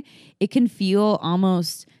way, it can feel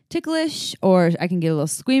almost ticklish, or I can get a little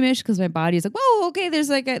squeamish because my body is like, whoa, okay, there's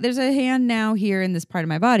a hand now here in this part of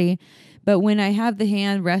my body. But when I have the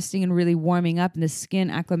hand resting and really warming up and the skin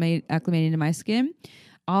acclimating to my skin,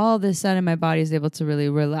 all of a sudden my body is able to really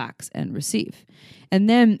relax and receive. And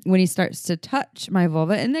then when he starts to touch my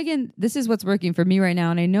vulva, and again, this is what's working for me right now,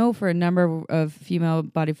 and I know for a number of female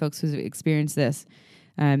body folks who've experienced this,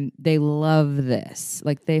 they love this.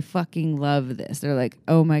 Like, they fucking love this. They're like,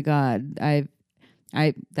 oh my God,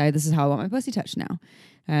 this is how I want my pussy touched now.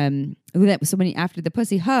 So after the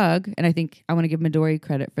pussy hug, and I think I want to give Midori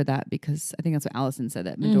credit for that, because I think that's what Allison said,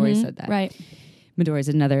 that Midori said that. Right. Midori's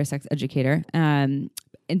another sex educator. And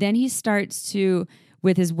then he starts to,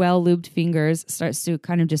 with his well-lubed fingers, starts to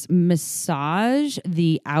kind of just massage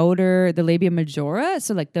the labia majora.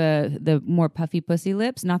 So like the more puffy pussy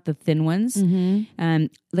lips, not the thin ones.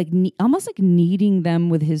 Almost like kneading them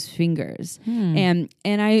with his fingers. And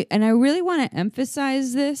I really want to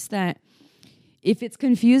emphasize this, that if it's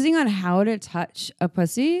confusing on how to touch a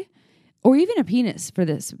pussy, or even a penis for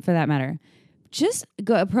that matter, just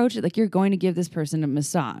go approach it like you're going to give this person a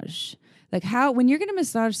massage. Like when you're going to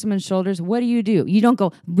massage someone's shoulders, what do? You don't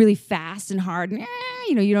go really fast and hard.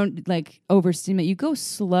 You don't like overstimulate. You go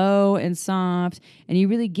slow and soft, and you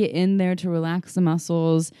really get in there to relax the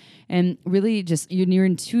muscles, and really just you're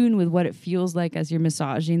in tune with what it feels like as you're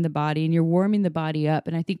massaging the body, and you're warming the body up.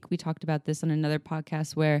 And I think we talked about this on another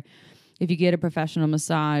podcast where if you get a professional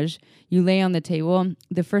massage, you lay on the table.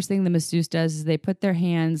 The first thing the masseuse does is they put their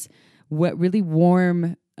hands, really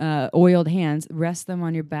warm, oiled hands, rest them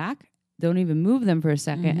on your back. Don't even move them for a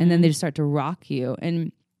second. And then they just start to rock you.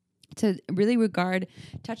 And to really regard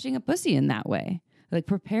touching a pussy in that way. Like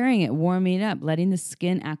preparing it, warming it up, letting the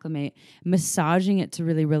skin acclimate, massaging it to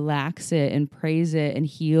really relax it and praise it and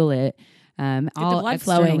heal it. Get the blood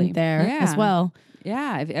flowing there as well.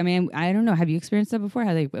 Yeah. I mean, I don't know. Have you experienced that before?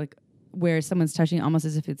 How they like where someone's touching almost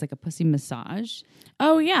as if it's like a pussy massage?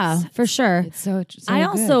 Oh yeah, for sure. It's so I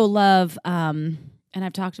also love, and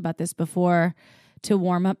I've talked about this before, to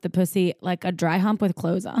warm up the pussy like a dry hump with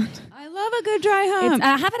clothes on. I love a good dry hump.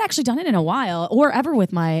 I haven't actually done it in a while or ever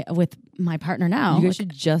with my partner now. You guys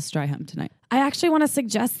should just dry hump tonight. I actually want to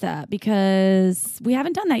suggest that because we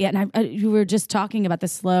haven't done that yet. And you were just talking about the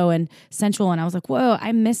slow and sensual, and I was like, whoa,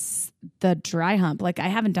 I miss the dry hump. Like I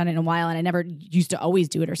haven't done it in a while, and I never used to always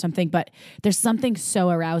do it or something. But there's something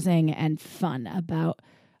so arousing and fun about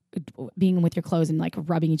being with your clothes and like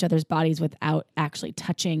rubbing each other's bodies without actually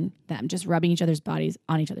touching them, just rubbing each other's bodies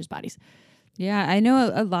on each other's bodies. Yeah, I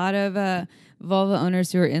know a lot of vulva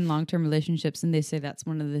owners who are in long-term relationships, and they say that's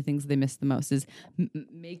one of the things they miss the most is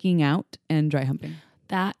making out and dry humping.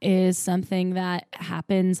 That is something that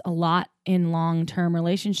happens a lot in long-term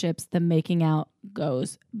relationships. The making out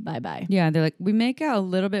goes bye-bye. Yeah, they're like, we make out a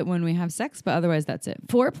little bit when we have sex, but otherwise that's it.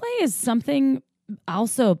 Foreplay is something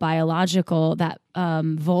also biological that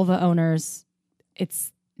vulva owners,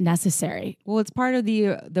 it's necessary. Well, it's part of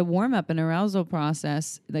the warm up and arousal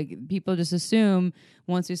process. Like people just assume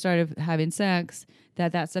once we started having sex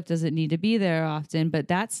that stuff doesn't need to be there often, but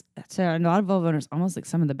that's to a lot of vulva owners almost like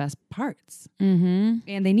some of the best parts. Mm-hmm.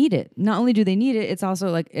 And they need it. Not only do they need it, it's also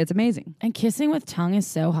like it's amazing. And kissing with tongue is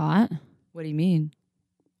so hot. What do you mean?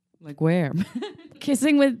 Like where?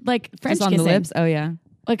 Kissing with like French just on kissing. The lips. Oh yeah.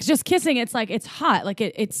 Like just kissing, it's like it's hot, like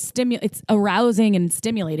it's arousing and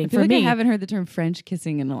stimulating for me. I haven't heard the term French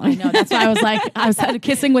kissing in a long time. I know, that's why I was like, I was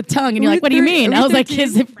kissing with tongue, and you're like, what do you mean? I was like,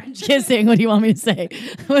 French kissing. What do you want me to say?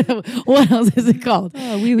 What else is it called?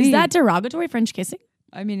 Is that derogatory, French kissing?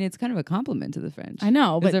 I mean, it's kind of a compliment to the French. I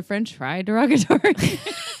know, but is a French fry derogatory?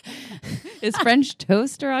 Is French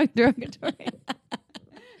toast derogatory?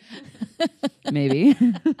 Maybe.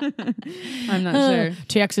 I'm not sure.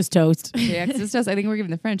 Texas toast. Texas toast. I think we're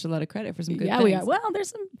giving the French a lot of credit for some good things. Yeah, we are. Well, there's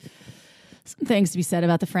some things to be said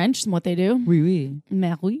about the French and what they do. Oui, oui.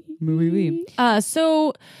 Mais oui. Oui, oui.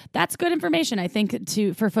 So that's good information, I think,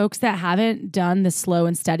 for folks that haven't done the slow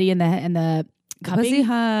and steady and the cupping, pussy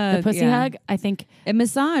hug. The pussy hug. I think a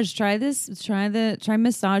massage. Try this. Try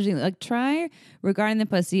massaging. Like try regarding the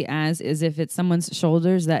pussy as if it's someone's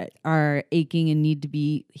shoulders that are aching and need to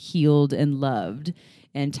be healed and loved,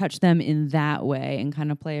 and touch them in that way and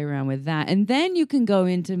kind of play around with that. And then you can go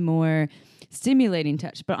into more stimulating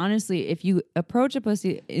touch. But honestly, if you approach a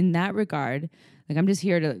pussy in that regard, like I'm just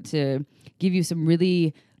here to give you some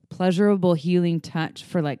really pleasurable healing touch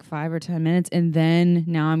for like 5 or 10 minutes, and then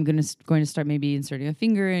now I'm going to start maybe inserting a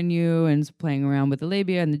finger in you and playing around with the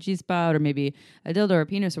labia and the G-spot, or maybe a dildo or a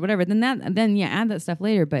penis or whatever. Then add that stuff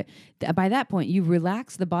later. But by that point, you've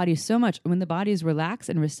relaxed the body so much. When the body is relaxed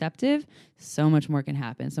and receptive, so much more can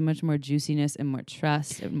happen. So much more juiciness and more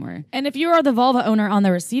trust and more. And if you are the vulva owner on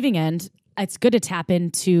the receiving end, it's good to tap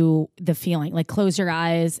into the feeling. Like close your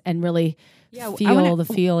eyes and really feel the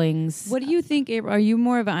feelings. What do you think, April? Are you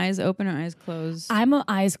more of eyes open or eyes closed? I'm an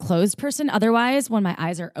eyes closed person. Otherwise, when my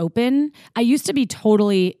eyes are open, I used to be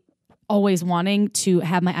totally always wanting to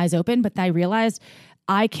have my eyes open, but I realized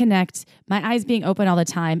I connect my eyes being open all the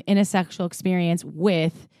time in a sexual experience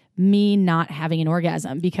with me not having an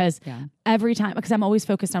orgasm, because every time, because I'm always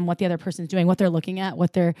focused on what the other person's doing, what they're looking at,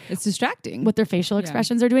 it's distracting, what their facial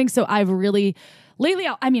expressions are doing. So I've really lately,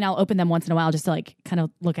 I'll open them once in a while just to like kind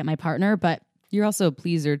of look at my partner, but you're also a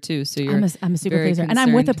pleaser too. So I'm a super pleaser, and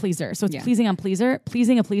I'm with a pleaser. So it's pleasing a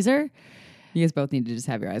pleaser. You guys both need to just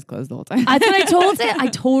have your eyes closed the whole time. That's what I told it. I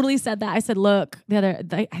totally said that. I said, look,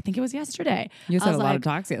 I think it was yesterday. You said a lot of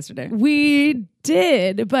talks yesterday. We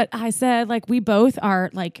did, but I said like we both are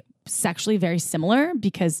like sexually very similar,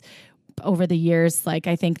 because over the years, like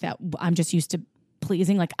I think that I'm just used to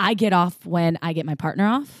pleasing. Like I get off when I get my partner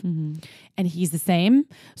off, and he's the same.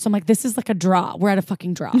 So I'm like, this is like a draw. We're at a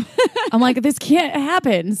fucking draw. I'm like, this can't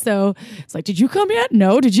happen. So it's like, did you come yet?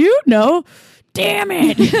 No. Did you? No. Damn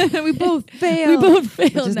it. We both failed.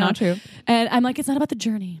 Which is not true. And I'm like, it's not about the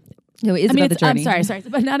journey. No, it is about the journey. I'm sorry,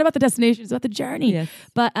 but not about the destination. It's about the journey. Yes.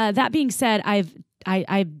 But that being said,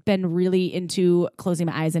 I've been really into closing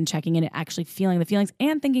my eyes and checking in and actually feeling the feelings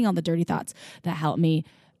and thinking on the dirty thoughts that help me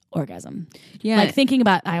orgasm. Yeah. Like thinking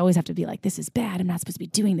about, I always have to be like, this is bad. I'm not supposed to be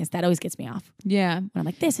doing this. That always gets me off. Yeah. When I'm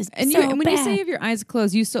like, this is And so when bad. you say you have your eyes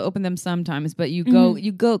closed, you still open them sometimes, but you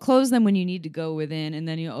go close them when you need to go within, and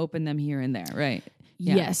then you open them here and there, right?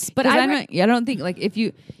 Yeah. Yes, but I don't think like if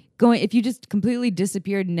you just completely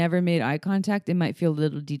disappeared, never made eye contact, it might feel a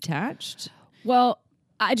little detached. Well,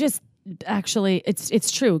 I just actually,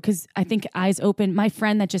 it's true because I think eyes open. My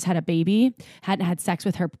friend that just had a baby hadn't had sex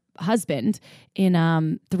with her husband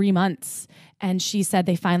in 3 months, and she said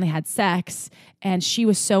they finally had sex, and she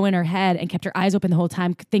was so in her head and kept her eyes open the whole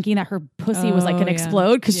time, thinking that her pussy was like going to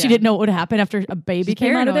explode because she didn't know what would happen after a baby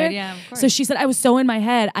came out of there. Yeah, of course. So she said, I was so in my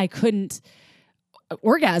head I couldn't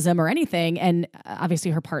orgasm or anything, and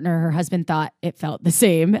obviously her husband thought it felt the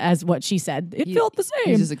same as what she said. It felt the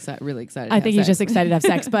same. He's just really excited. I think he's just excited to have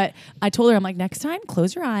sex. But I told her, I'm like, next time,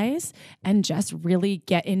 close your eyes and just really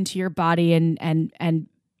get into your body and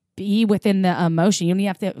be within the emotion. You don't even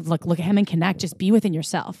have to look at him and connect. Just be within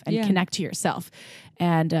yourself and connect to yourself.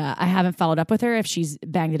 And I haven't followed up with her if she's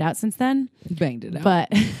banged it out since then. Banged it out. But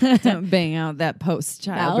don't bang out that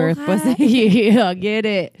post-childbirth pussy. Yeah, get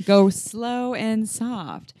it. Go slow and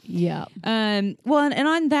soft. Yeah. Well, and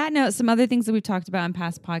on that note, some other things that we've talked about in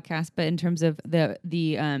past podcasts, but in terms of the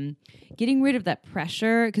getting rid of that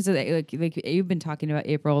pressure, because like you've been talking about,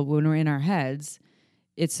 April, when we're in our heads,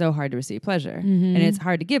 it's so hard to receive pleasure, and it's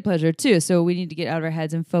hard to give pleasure too. So we need to get out of our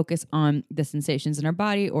heads and focus on the sensations in our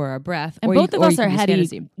body or our breath. And both of us are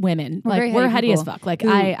heady women. We're heady as fuck. Like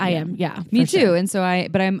I am. Yeah, me too. Sure. And so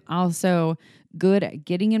but I'm also good at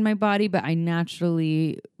getting in my body, but I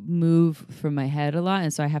naturally move from my head a lot,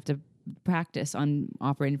 and so I have to practice on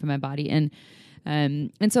operating from my body. And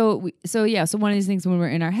so one of these things when we're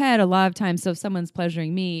in our head, a lot of times, so if someone's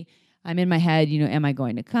pleasuring me, I'm in my head, am I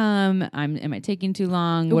going to come? Am I taking too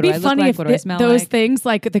long? What do I look like? What do I smell like? Those things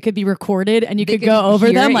that could be recorded and you could go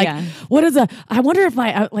over them. What is I wonder if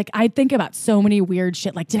I think about so many weird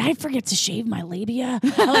shit. Like, did I forget to shave my labia?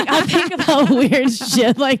 I think about weird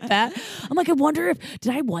shit like that. I'm like, I wonder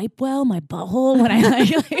did I wipe well my butthole when I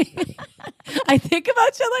I think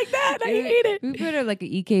about shit like that. And I hate it. We put like an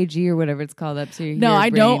EKG or whatever it's called up to your No, I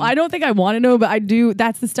brain. don't. I don't think I want to know, but I do.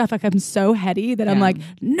 That's the stuff. Like, I'm so heady that I'm like,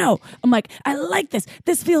 no. I'm like, I like this.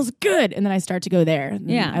 This feels good, and then I start to go there.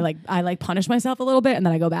 Yeah, I punish myself a little bit, and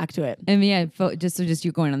then I go back to it. And just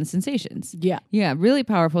you're going on the sensations. Yeah, really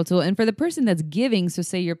powerful tool. And for the person that's giving, so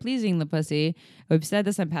say you're pleasing the pussy. We've said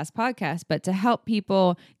this on past podcasts, but to help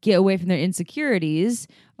people get away from their insecurities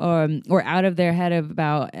or out of their head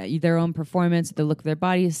about their own performance, the look of their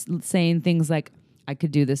body, saying things like, I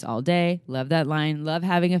could do this all day. Love that line. Love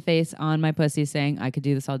having a face on my pussy saying, I could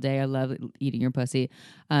do this all day. I love eating your pussy.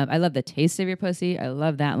 I love the taste of your pussy. I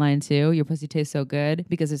love that line too. Your pussy tastes so good,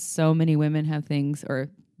 because there's so many women have things, or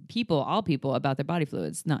all people about their body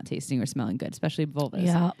fluids not tasting or smelling good, especially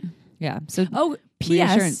vulvas. Yeah. So,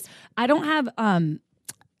 P.S. I don't have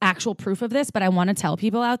actual proof of this, but I want to tell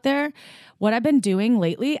people out there what I've been doing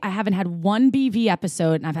lately. I haven't had one BV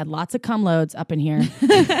episode, and I've had lots of cum loads up in here.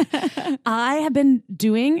 I have been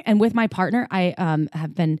doing, and with my partner, I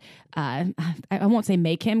have been, I won't say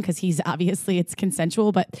make him, because he's obviously, it's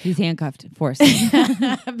consensual, but he's handcuffed, forced.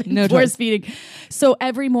 No force feeding. So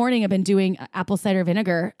every morning I've been doing apple cider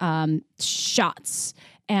vinegar shots.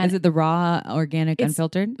 And is it the raw, organic,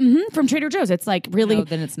 unfiltered? From Trader Joe's. It's like really. No,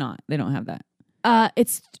 then it's not. They don't have that.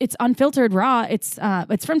 It's unfiltered raw. It's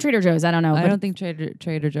from Trader Joe's. I don't know. I don't think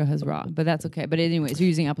Trader Joe has raw, but that's okay. But anyways, you're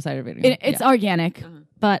using apple cider vinegar. It's organic,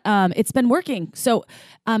 but it's been working. So,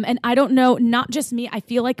 and I don't know, not just me. I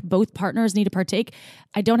feel like both partners need to partake.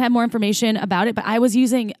 I don't have more information about it, but I was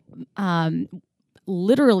using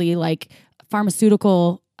literally like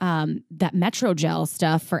pharmaceutical. That Metro gel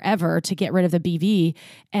stuff forever to get rid of the BV,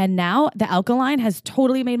 and now the alkaline has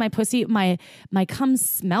totally made my pussy, my cum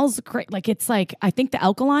smells great. Like, it's like, I think the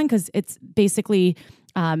alkaline, because it's basically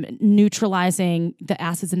neutralizing the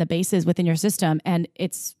acids and the bases within your system, and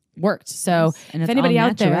it's worked. So and if anybody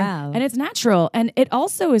out natural. there, and it's natural, and it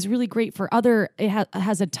also is really great for it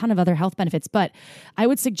has a ton of other health benefits. But I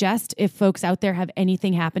would suggest, if folks out there have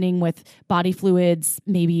anything happening with body fluids,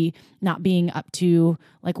 maybe not being up to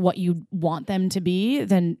like what you want them to be,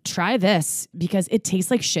 then try this, because it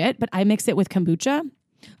tastes like shit, but I mix it with kombucha.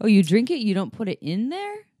 Oh, you drink it? You don't put it in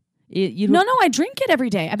there? No, I drink it every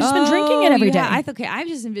day. I've just been drinking it every day. I'm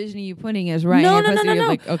just envisioning you putting it right. No.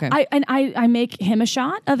 Like, okay. I make him a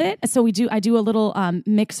shot of it. So I do a little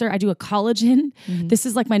mixer. I do a collagen. This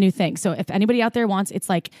is like my new thing. So if anybody out there wants, it's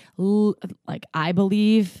like I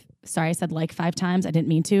believe. Sorry, I said like 5 times. I didn't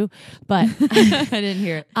mean to, but I didn't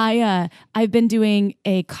hear it. I've been doing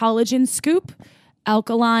a collagen scoop,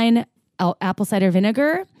 alkaline apple cider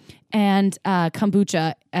vinegar, and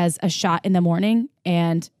kombucha as a shot in the morning.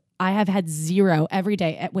 And I have had zero every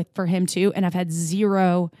day for him too. And I've had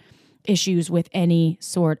zero issues with any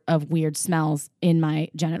sort of weird smells in my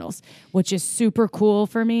genitals, which is super cool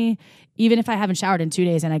for me. Even if I haven't showered in 2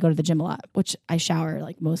 days and I go to the gym a lot, which I shower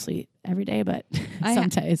like mostly every day, but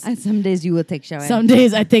some days you will take shower. Some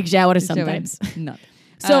days I take shower sometimes. No.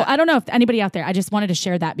 So I don't know if anybody out there, I just wanted to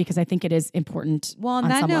share that because I think it is important. Well, on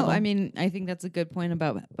that note, level. I mean, I think that's a good point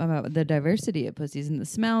about the diversity of pussies and the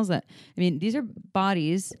smells. That I mean, these are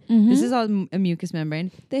bodies. This is all a mucous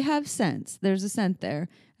membrane. They have scents. There's a scent there.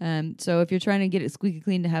 So if you're trying to get it squeaky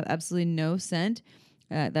clean to have absolutely no scent,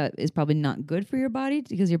 that is probably not good for your body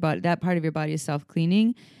because that part of your body is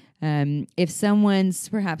self-cleaning. If someone's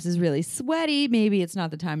perhaps is really sweaty, maybe it's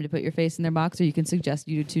not the time to put your face in their box, or you can suggest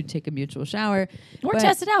you to take a mutual shower. Or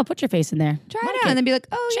test it out. Put your face in there. Try it out and then be like,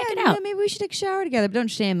 oh, check yeah, it out. Maybe we should take a shower together. But don't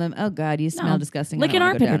shame them. Oh, God, you smell disgusting. Lick an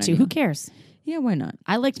armpit or two. Who cares? Yeah, why not?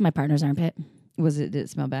 I licked my partner's armpit. Did it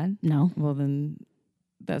smell bad? No. Well, then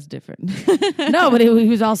that's different. No, but he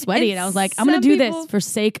was all sweaty. And I was like, I'm going to do this for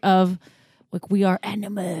sake of... Like, we are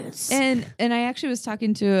animals. And I actually was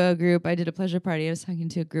talking to a group. I did a pleasure party. I was talking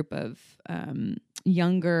to a group of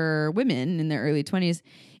younger women in their early 20s.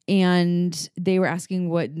 And they were asking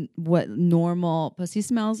what normal pussy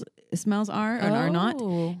smells are and are not.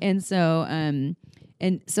 And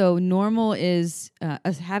so normal is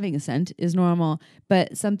us having a scent is normal.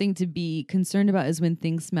 But something to be concerned about is when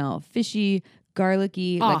things smell fishy,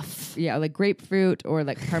 garlicky, off. like grapefruit or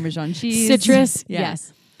like Parmesan cheese. Citrus.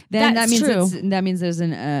 Yes. Then That's true. That means there's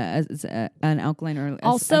an alkaline or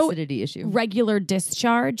also acidity issue. Regular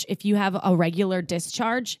discharge. If you have a regular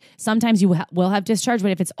discharge, sometimes you will have discharge,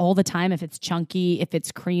 but if it's all the time, if it's chunky, if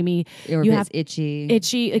it's creamy, or if it's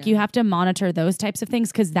itchy, like you have to monitor those types of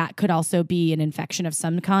things because that could also be an infection of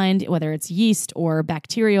some kind, whether it's yeast or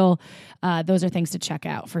bacterial. Those are things to check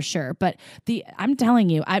out for sure. But I'm telling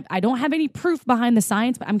you, I don't have any proof behind the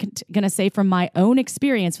science, but I'm going to say from my own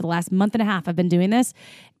experience for the last month and a half, I've been doing this.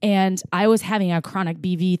 And I was having a chronic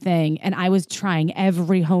BV thing, and I was trying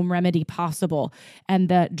every home remedy possible. And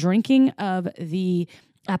the drinking of the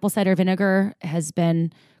apple cider vinegar has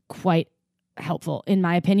been quite helpful. In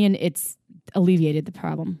my opinion, it's alleviated the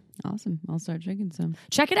problem. Awesome. I'll start drinking some.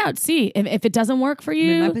 Check it out. See if it doesn't work for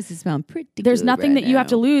you. My pussy smelling pretty good. There's nothing right that you have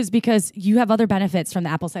to now. lose because you have other benefits from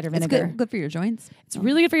the apple cider vinegar. It's good for your joints. It's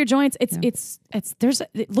really good for your joints.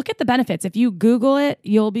 Look at the benefits. If you Google it,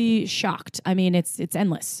 you'll be shocked. I mean, it's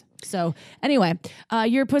endless. So anyway,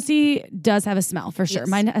 your pussy does have a smell for sure. Yes.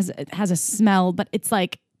 Mine has a smell, but it's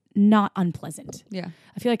like not unpleasant. Yeah.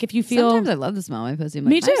 I feel like if you feel... Sometimes I love the smell of my pussy. I'm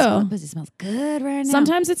Me like, too. My pussy smells good right now.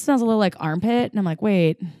 Sometimes it smells a little like armpit, and I'm like,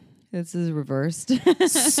 wait. This is reversed.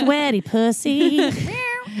 Sweaty pussy.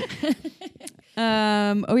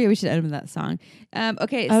 Oh yeah, we should end with that song.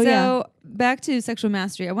 Okay, back to sexual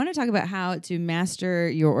mastery. I want to talk about how to master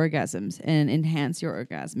your orgasms and enhance your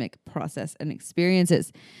orgasmic process and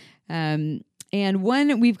experiences. And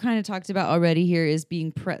one we've kind of talked about already here is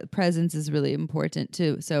being presence is really important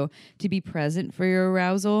too. So to be present for your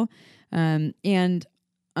arousal, and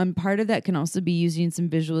part of that can also be using some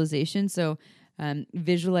visualization. So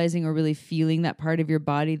visualizing or really feeling that part of your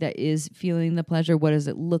body that is feeling the pleasure. What does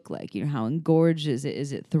it look like? You know, how engorged is it?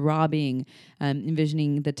 Is it throbbing?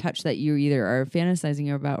 Envisioning the touch that you either are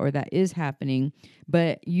fantasizing about or that is happening.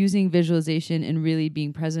 But using visualization and really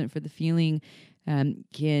being present for the feeling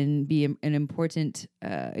can be an important,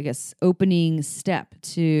 opening step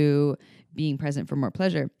to being present for more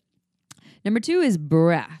pleasure. Number 2 is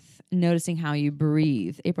breath. Noticing how you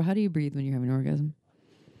breathe. April, how do you breathe when you're having an orgasm?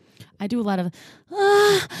 I do a lot of...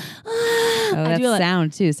 that's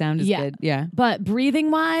sound too. Sound is good. Yeah. But breathing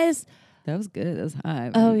wise... That was good. That was high.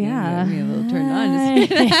 Oh, yeah. Me a little turned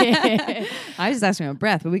on. I was just asking about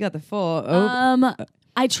breath, but we got the full...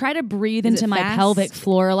 I try to breathe into my pelvic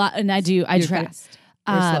floor a lot, and I do. I try fast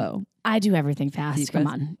or slow. I do everything fast. Come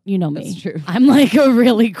on, you know me. That's true. I'm like a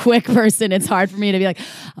really quick person. It's hard for me to be like.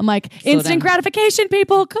 I'm like instant gratification,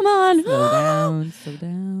 people. Come on, slow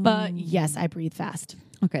down. But yes, I breathe fast.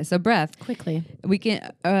 Okay, so breath quickly. We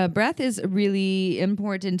can. Breath is a really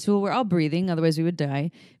important tool. We're all breathing, otherwise we would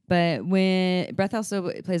die. But when breath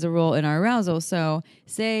also plays a role in our arousal. So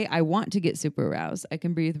say I want to get super aroused, I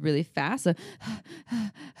can breathe really fast, and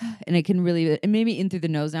I can really, and maybe in through the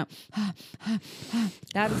nose now.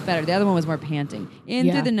 That is better. The other one was more panting.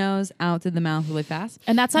 In through the nose, out through the mouth really fast.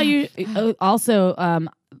 And that's how you also,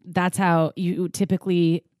 that's how you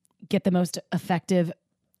typically get the most effective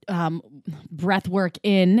breath work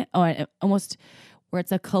in, almost where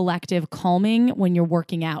it's a collective calming when you're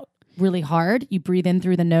working out really hard. You breathe in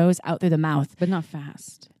through the nose, out through the mouth. But not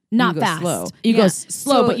fast. Not go fast. slow. You go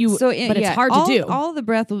slow, but it's hard to do. All the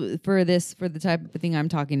breath for the type of thing I'm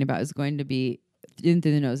talking about is going to be in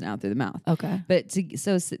through the nose and out through the mouth. Okay. But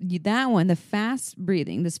that one, the fast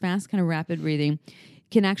breathing, this fast kind of rapid breathing,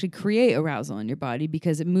 can actually create arousal in your body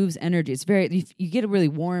because it moves energy. It's you get really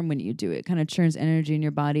warm when you do it. It kind of churns energy in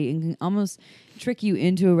your body and can almost trick you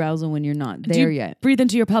into arousal when you're not there yet. Breathe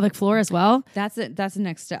into your pelvic floor as well? That's it. That's the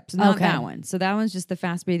next step. So not that one. So that one's just the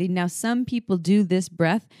fast breathing. Now, some people do this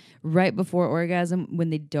breath right before orgasm when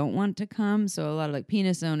they don't want to come. So a lot of like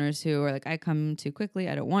penis owners who are like, I come too quickly,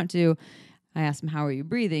 I don't want to. I ask them, how are you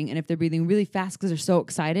breathing? And if they're breathing really fast because they're so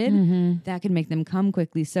excited, that can make them come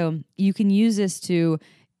quickly. So you can use this to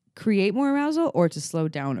create more arousal or to slow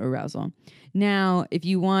down arousal. Now, if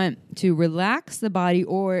you want to relax the body,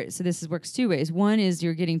 so this works two ways. One is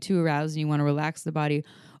you're getting too aroused and you want to relax the body,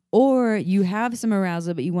 or you have some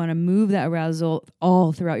arousal, but you want to move that arousal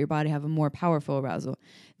all throughout your body, have a more powerful arousal.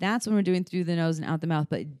 That's when we're doing through the nose and out the mouth,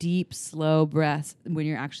 but deep, slow breaths when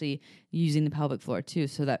you're actually using the pelvic floor too.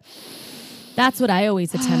 That's what I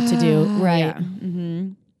always attempt to do, right? Yeah. Mm-hmm.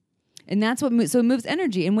 And that's what so it moves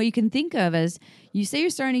energy. And what you can think of as you say you're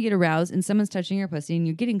starting to get aroused and someone's touching your pussy and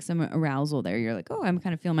you're getting some arousal there. You're like, oh, I'm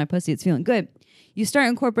kind of feeling my pussy. It's feeling good. You start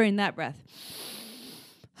incorporating that breath.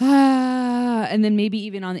 And then maybe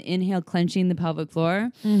even on the inhale, clenching the pelvic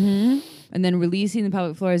floor. Mm-hmm. And then releasing the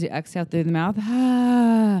pelvic floor as you exhale through the mouth.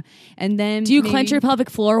 And then do you clench your pelvic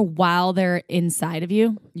floor while they're inside of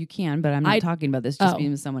you? You can, but I'm not talking about this just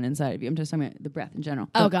being with someone inside of you. I'm just talking about the breath in general.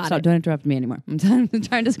 Don't interrupt me anymore. I'm trying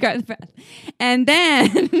to describe the breath. And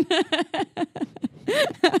then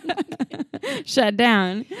shut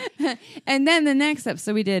down. And then the next step.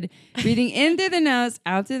 So we did breathing in through the nose,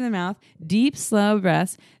 out through the mouth, deep, slow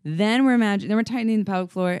breaths. Then we're tightening the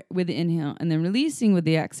pelvic floor with the inhale and then releasing with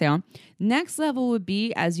the exhale. Next level would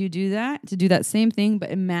be, as you do that, to do that same thing,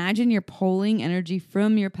 but imagine you're pulling energy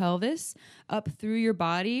from your pelvis up through your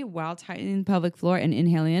body while tightening the pelvic floor and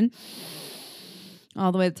inhaling in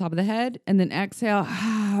all the way to the top of the head, and then exhale,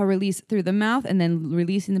 release through the mouth, and then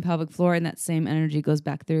releasing the pelvic floor, and that same energy goes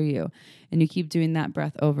back through you. And you keep doing that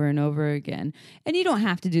breath over and over again. And you don't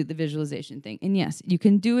have to do the visualization thing. And yes, you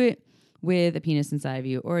can do it with a penis inside of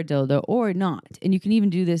you or a dildo or not. And you can even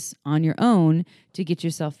do this on your own to get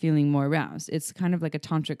yourself feeling more aroused. It's kind of like a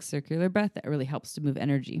tantric circular breath that really helps to move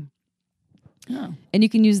energy. Oh. And you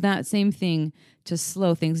can use that same thing to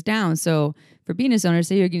slow things down. So for penis owners,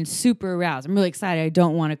 say you're getting super aroused. I'm really excited. I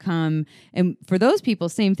don't want to come. And for those people,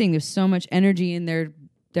 same thing. There's so much energy in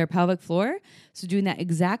their pelvic floor. So doing that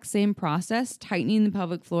exact same process, tightening the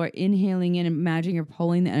pelvic floor, inhaling in, and imagine you're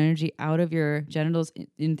pulling the energy out of your genitals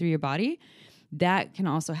in through your body. That can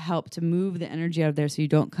also help to move the energy out of there so you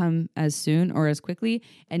don't come as soon or as quickly.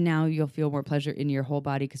 And now you'll feel more pleasure in your whole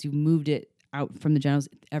body because you moved it out from the genitals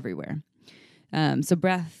everywhere. So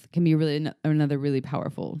breath can be really another really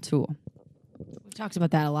powerful tool. We've talked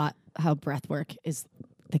about that a lot, how breath work is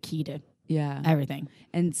the key to everything.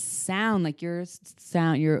 And sound, like your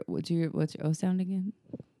sound, what's your O sound again?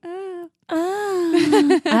 I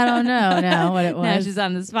don't know now what it was. Now she's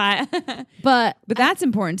on the spot. but that's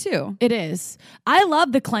important too. It is. I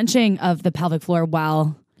love the clenching of the pelvic floor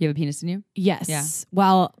while you have a penis in you? Yes. Yeah.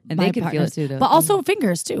 While and they can feel it too, though. But also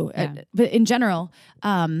fingers too. Yeah. But in general,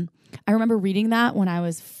 I remember reading that when I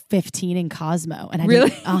was 15 in Cosmo, and I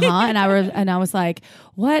really, and I was like,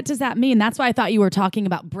 "What does that mean?" That's why I thought you were talking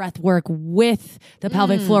about breath work with the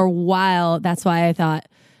pelvic floor. While that's why I thought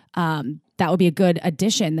that would be a good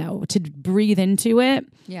addition, though, to breathe into it.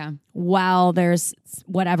 Yeah, while there's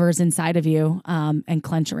whatever's inside of you, and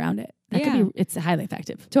clench around it. That could be. It's highly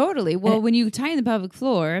effective. Totally. Well, when you tighten the pelvic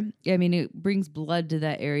floor, I mean, it brings blood to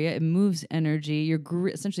that area. It moves energy. You're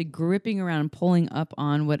essentially gripping around and pulling up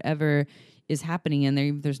on whatever is happening in there.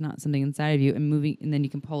 Even if there's not something inside of you, and moving, and then you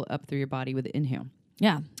can pull it up through your body with the inhale.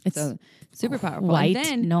 Yeah, it's so super powerful. White and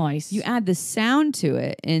then noise. You add the sound to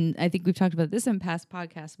it, and I think we've talked about this in past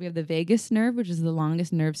podcasts. We have the vagus nerve, which is the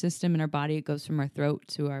longest nerve system in our body. It goes from our throat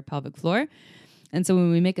to our pelvic floor. And so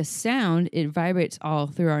when we make a sound, it vibrates all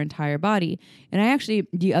through our entire body. And I actually,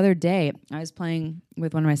 the other day, I was playing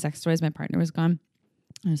with one of my sex toys. My partner was gone.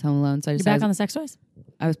 I was home alone. So I You're back on the sex toys?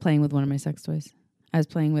 I was playing with one of my sex toys. I was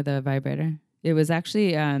playing with a vibrator. It was actually...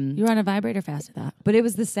 you were on a vibrator fast at that. But it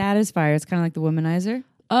was the Satisfier. It's kind of like the Womanizer.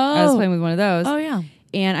 Oh. I was playing with one of those. Oh, yeah.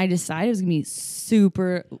 And I decided it was going to be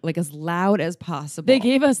super, like, as loud as possible. They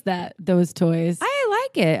gave us those toys. I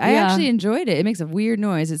like it. I actually enjoyed it. It makes a weird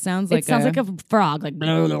noise. It sounds like a frog, like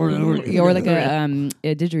or like a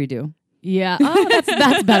didgeridoo. Yeah. Oh,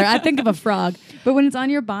 that's better. I think of a frog. But when it's on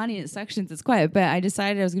your body and it suctions, it's quiet. But I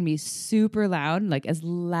decided I was going to be super loud, like as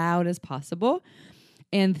loud as possible.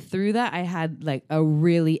 And through that, I had like a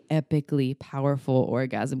really epically powerful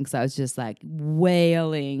orgasm because I was just like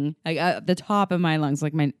wailing like at the top of my lungs.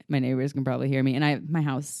 Like my neighbors can probably hear me, and my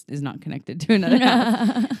house is not connected to another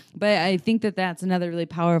house. But I think that that's another really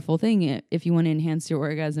powerful thing. If you want to enhance your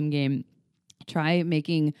orgasm game, try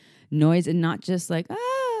making noise and not just like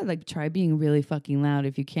like try being really fucking loud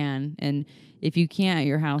if you can. And if you can't at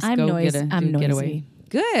your house, I'm go noisy. get a getaway.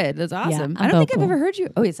 Good, that's awesome. Yeah, I don't think vocal. I've ever heard you.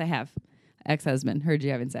 Oh yes, I have. Ex-husband heard you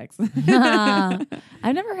having sex.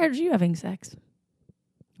 I've never heard you having sex.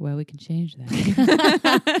 Well, we can change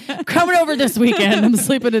that. Coming over this weekend. I'm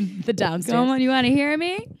sleeping in the downstairs. Come on, you want to hear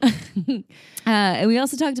me? And we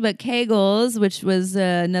also talked about Kegels, which was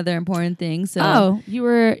another important thing. So, you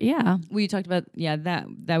were, yeah. We talked about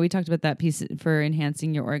that we talked about that piece for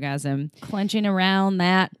enhancing your orgasm, clenching around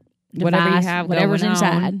that whatever device, you have, whatever's going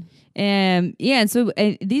inside. on. And so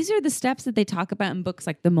these are the steps that they talk about in books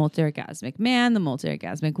like The Multi-Orgasmic Man, The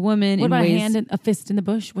Multi-Orgasmic Woman. What about a fist in the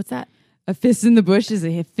bush? What's that? A Fist in the Bush is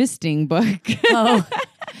a fisting book. Oh.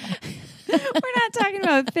 We're not talking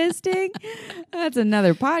about fisting. That's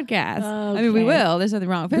another podcast. Okay. I mean, we will. There's nothing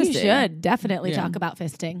wrong with fisting. We should definitely talk about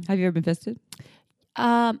fisting. Have you ever been fisted?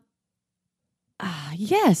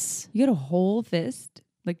 Yes. You get a whole fist?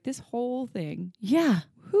 Like this whole thing? Yeah.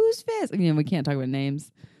 Whose fist? We can't talk about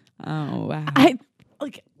names. Oh, wow.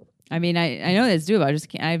 I mean, I know that's doable. I just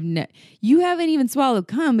can't. You haven't even swallowed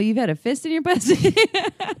cum, but you've had a fist in your pussy.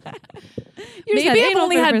 Maybe I've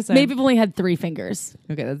only had 3 fingers.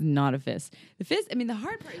 Okay, that's not a fist. The fist. I mean, the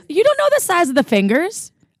hard part is you don't know the size of the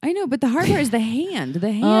fingers. I know, but the hard part is the hand.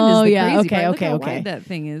 The hand is the crazy part. Look how wide that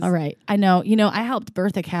thing is. All right, I know. I helped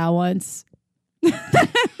birth a cow once.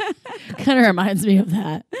 Kind of reminds me of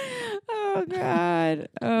that. Oh God!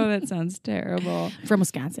 Oh, that sounds terrible. From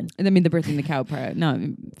Wisconsin. And I mean the birthing the cow part, not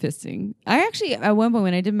fisting. I actually at one point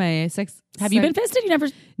when I did my sex. Have you been fisted? You never?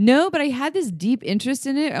 No, but I had this deep interest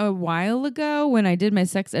in it a while ago when I did my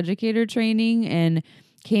sex educator training and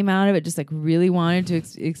came out of it just like really wanted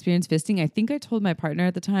to experience fisting. I think I told my partner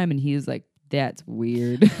at the time, and he was like, "That's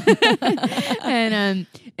weird." and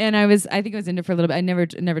I think I was into it for a little bit. I never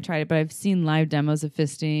tried it, but I've seen live demos of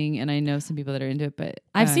fisting, and I know some people that are into it. But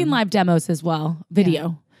I've seen live demos as well,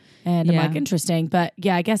 video, and I'm like interesting. But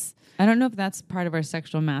yeah, I guess I don't know if that's part of our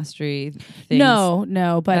sexual mastery things.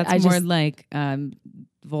 No, but that's more like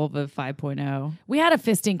Vulva 5.0. We had a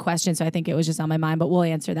fisting question, so I think it was just on my mind, but we'll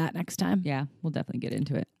answer that next time. Yeah, we'll definitely get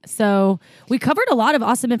into it. So we covered a lot of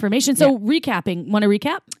awesome information. So recapping, want to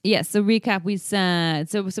recap? Yes. So recap, we said,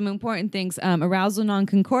 some important things, arousal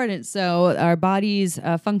non-concordant. So our body's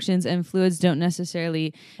functions and fluids don't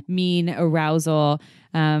necessarily mean arousal.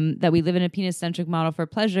 That we live in a penis-centric model for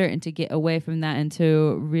pleasure, and to get away from that and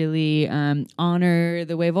to really honor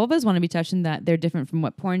the way vulvas want to be touched and that they're different from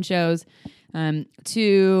what porn shows.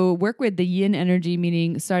 To work with the yin energy,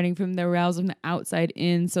 meaning starting from the arousal from the outside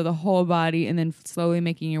in, so the whole body, and then slowly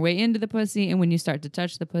making your way into the pussy. And when you start to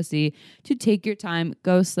touch the pussy, to take your time,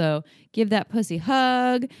 go slow, give that pussy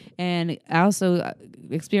hug, and also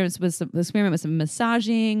experiment with some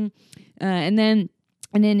massaging, and then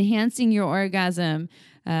enhancing your orgasm,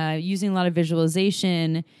 using a lot of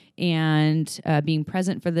visualization and being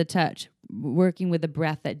present for the touch, working with the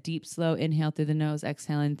breath, that deep, slow inhale through the nose,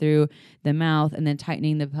 exhaling through the mouth, and then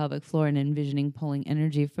tightening the pelvic floor and envisioning pulling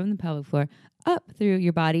energy from the pelvic floor up through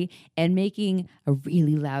your body and making a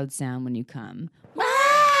really loud sound when you come.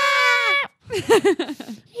 Yeah.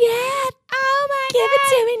 Oh my God. Give it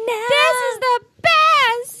to me now. This is the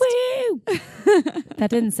best. Woo. That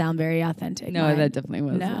didn't sound very authentic. No, that definitely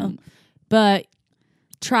wasn't. No. But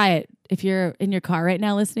try it if you're in your car right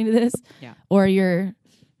now listening to this. Yeah. Or you're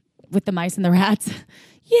with the mice and the rats.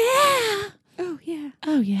 Yeah. Oh, yeah.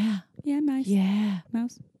 Oh, yeah. Yeah, mice. Yeah.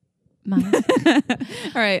 Mouse. Mice.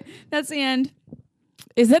 All right. That's the end.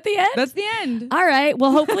 Is that the end? That's the end. All right.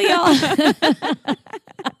 Well, hopefully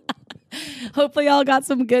y'all got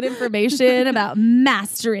some good information about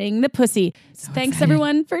mastering the pussy. So thanks excited.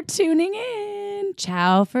 everyone for tuning in.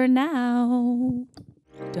 Ciao for now.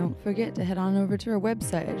 Don't forget to head on over to our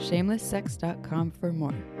website at shamelesssex.com for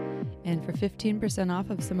more. And for 15% off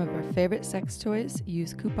of some of our favorite sex toys,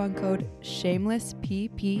 use coupon code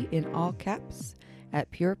SHAMELESSPP in all caps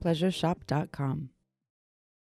at purepleasureshop.com.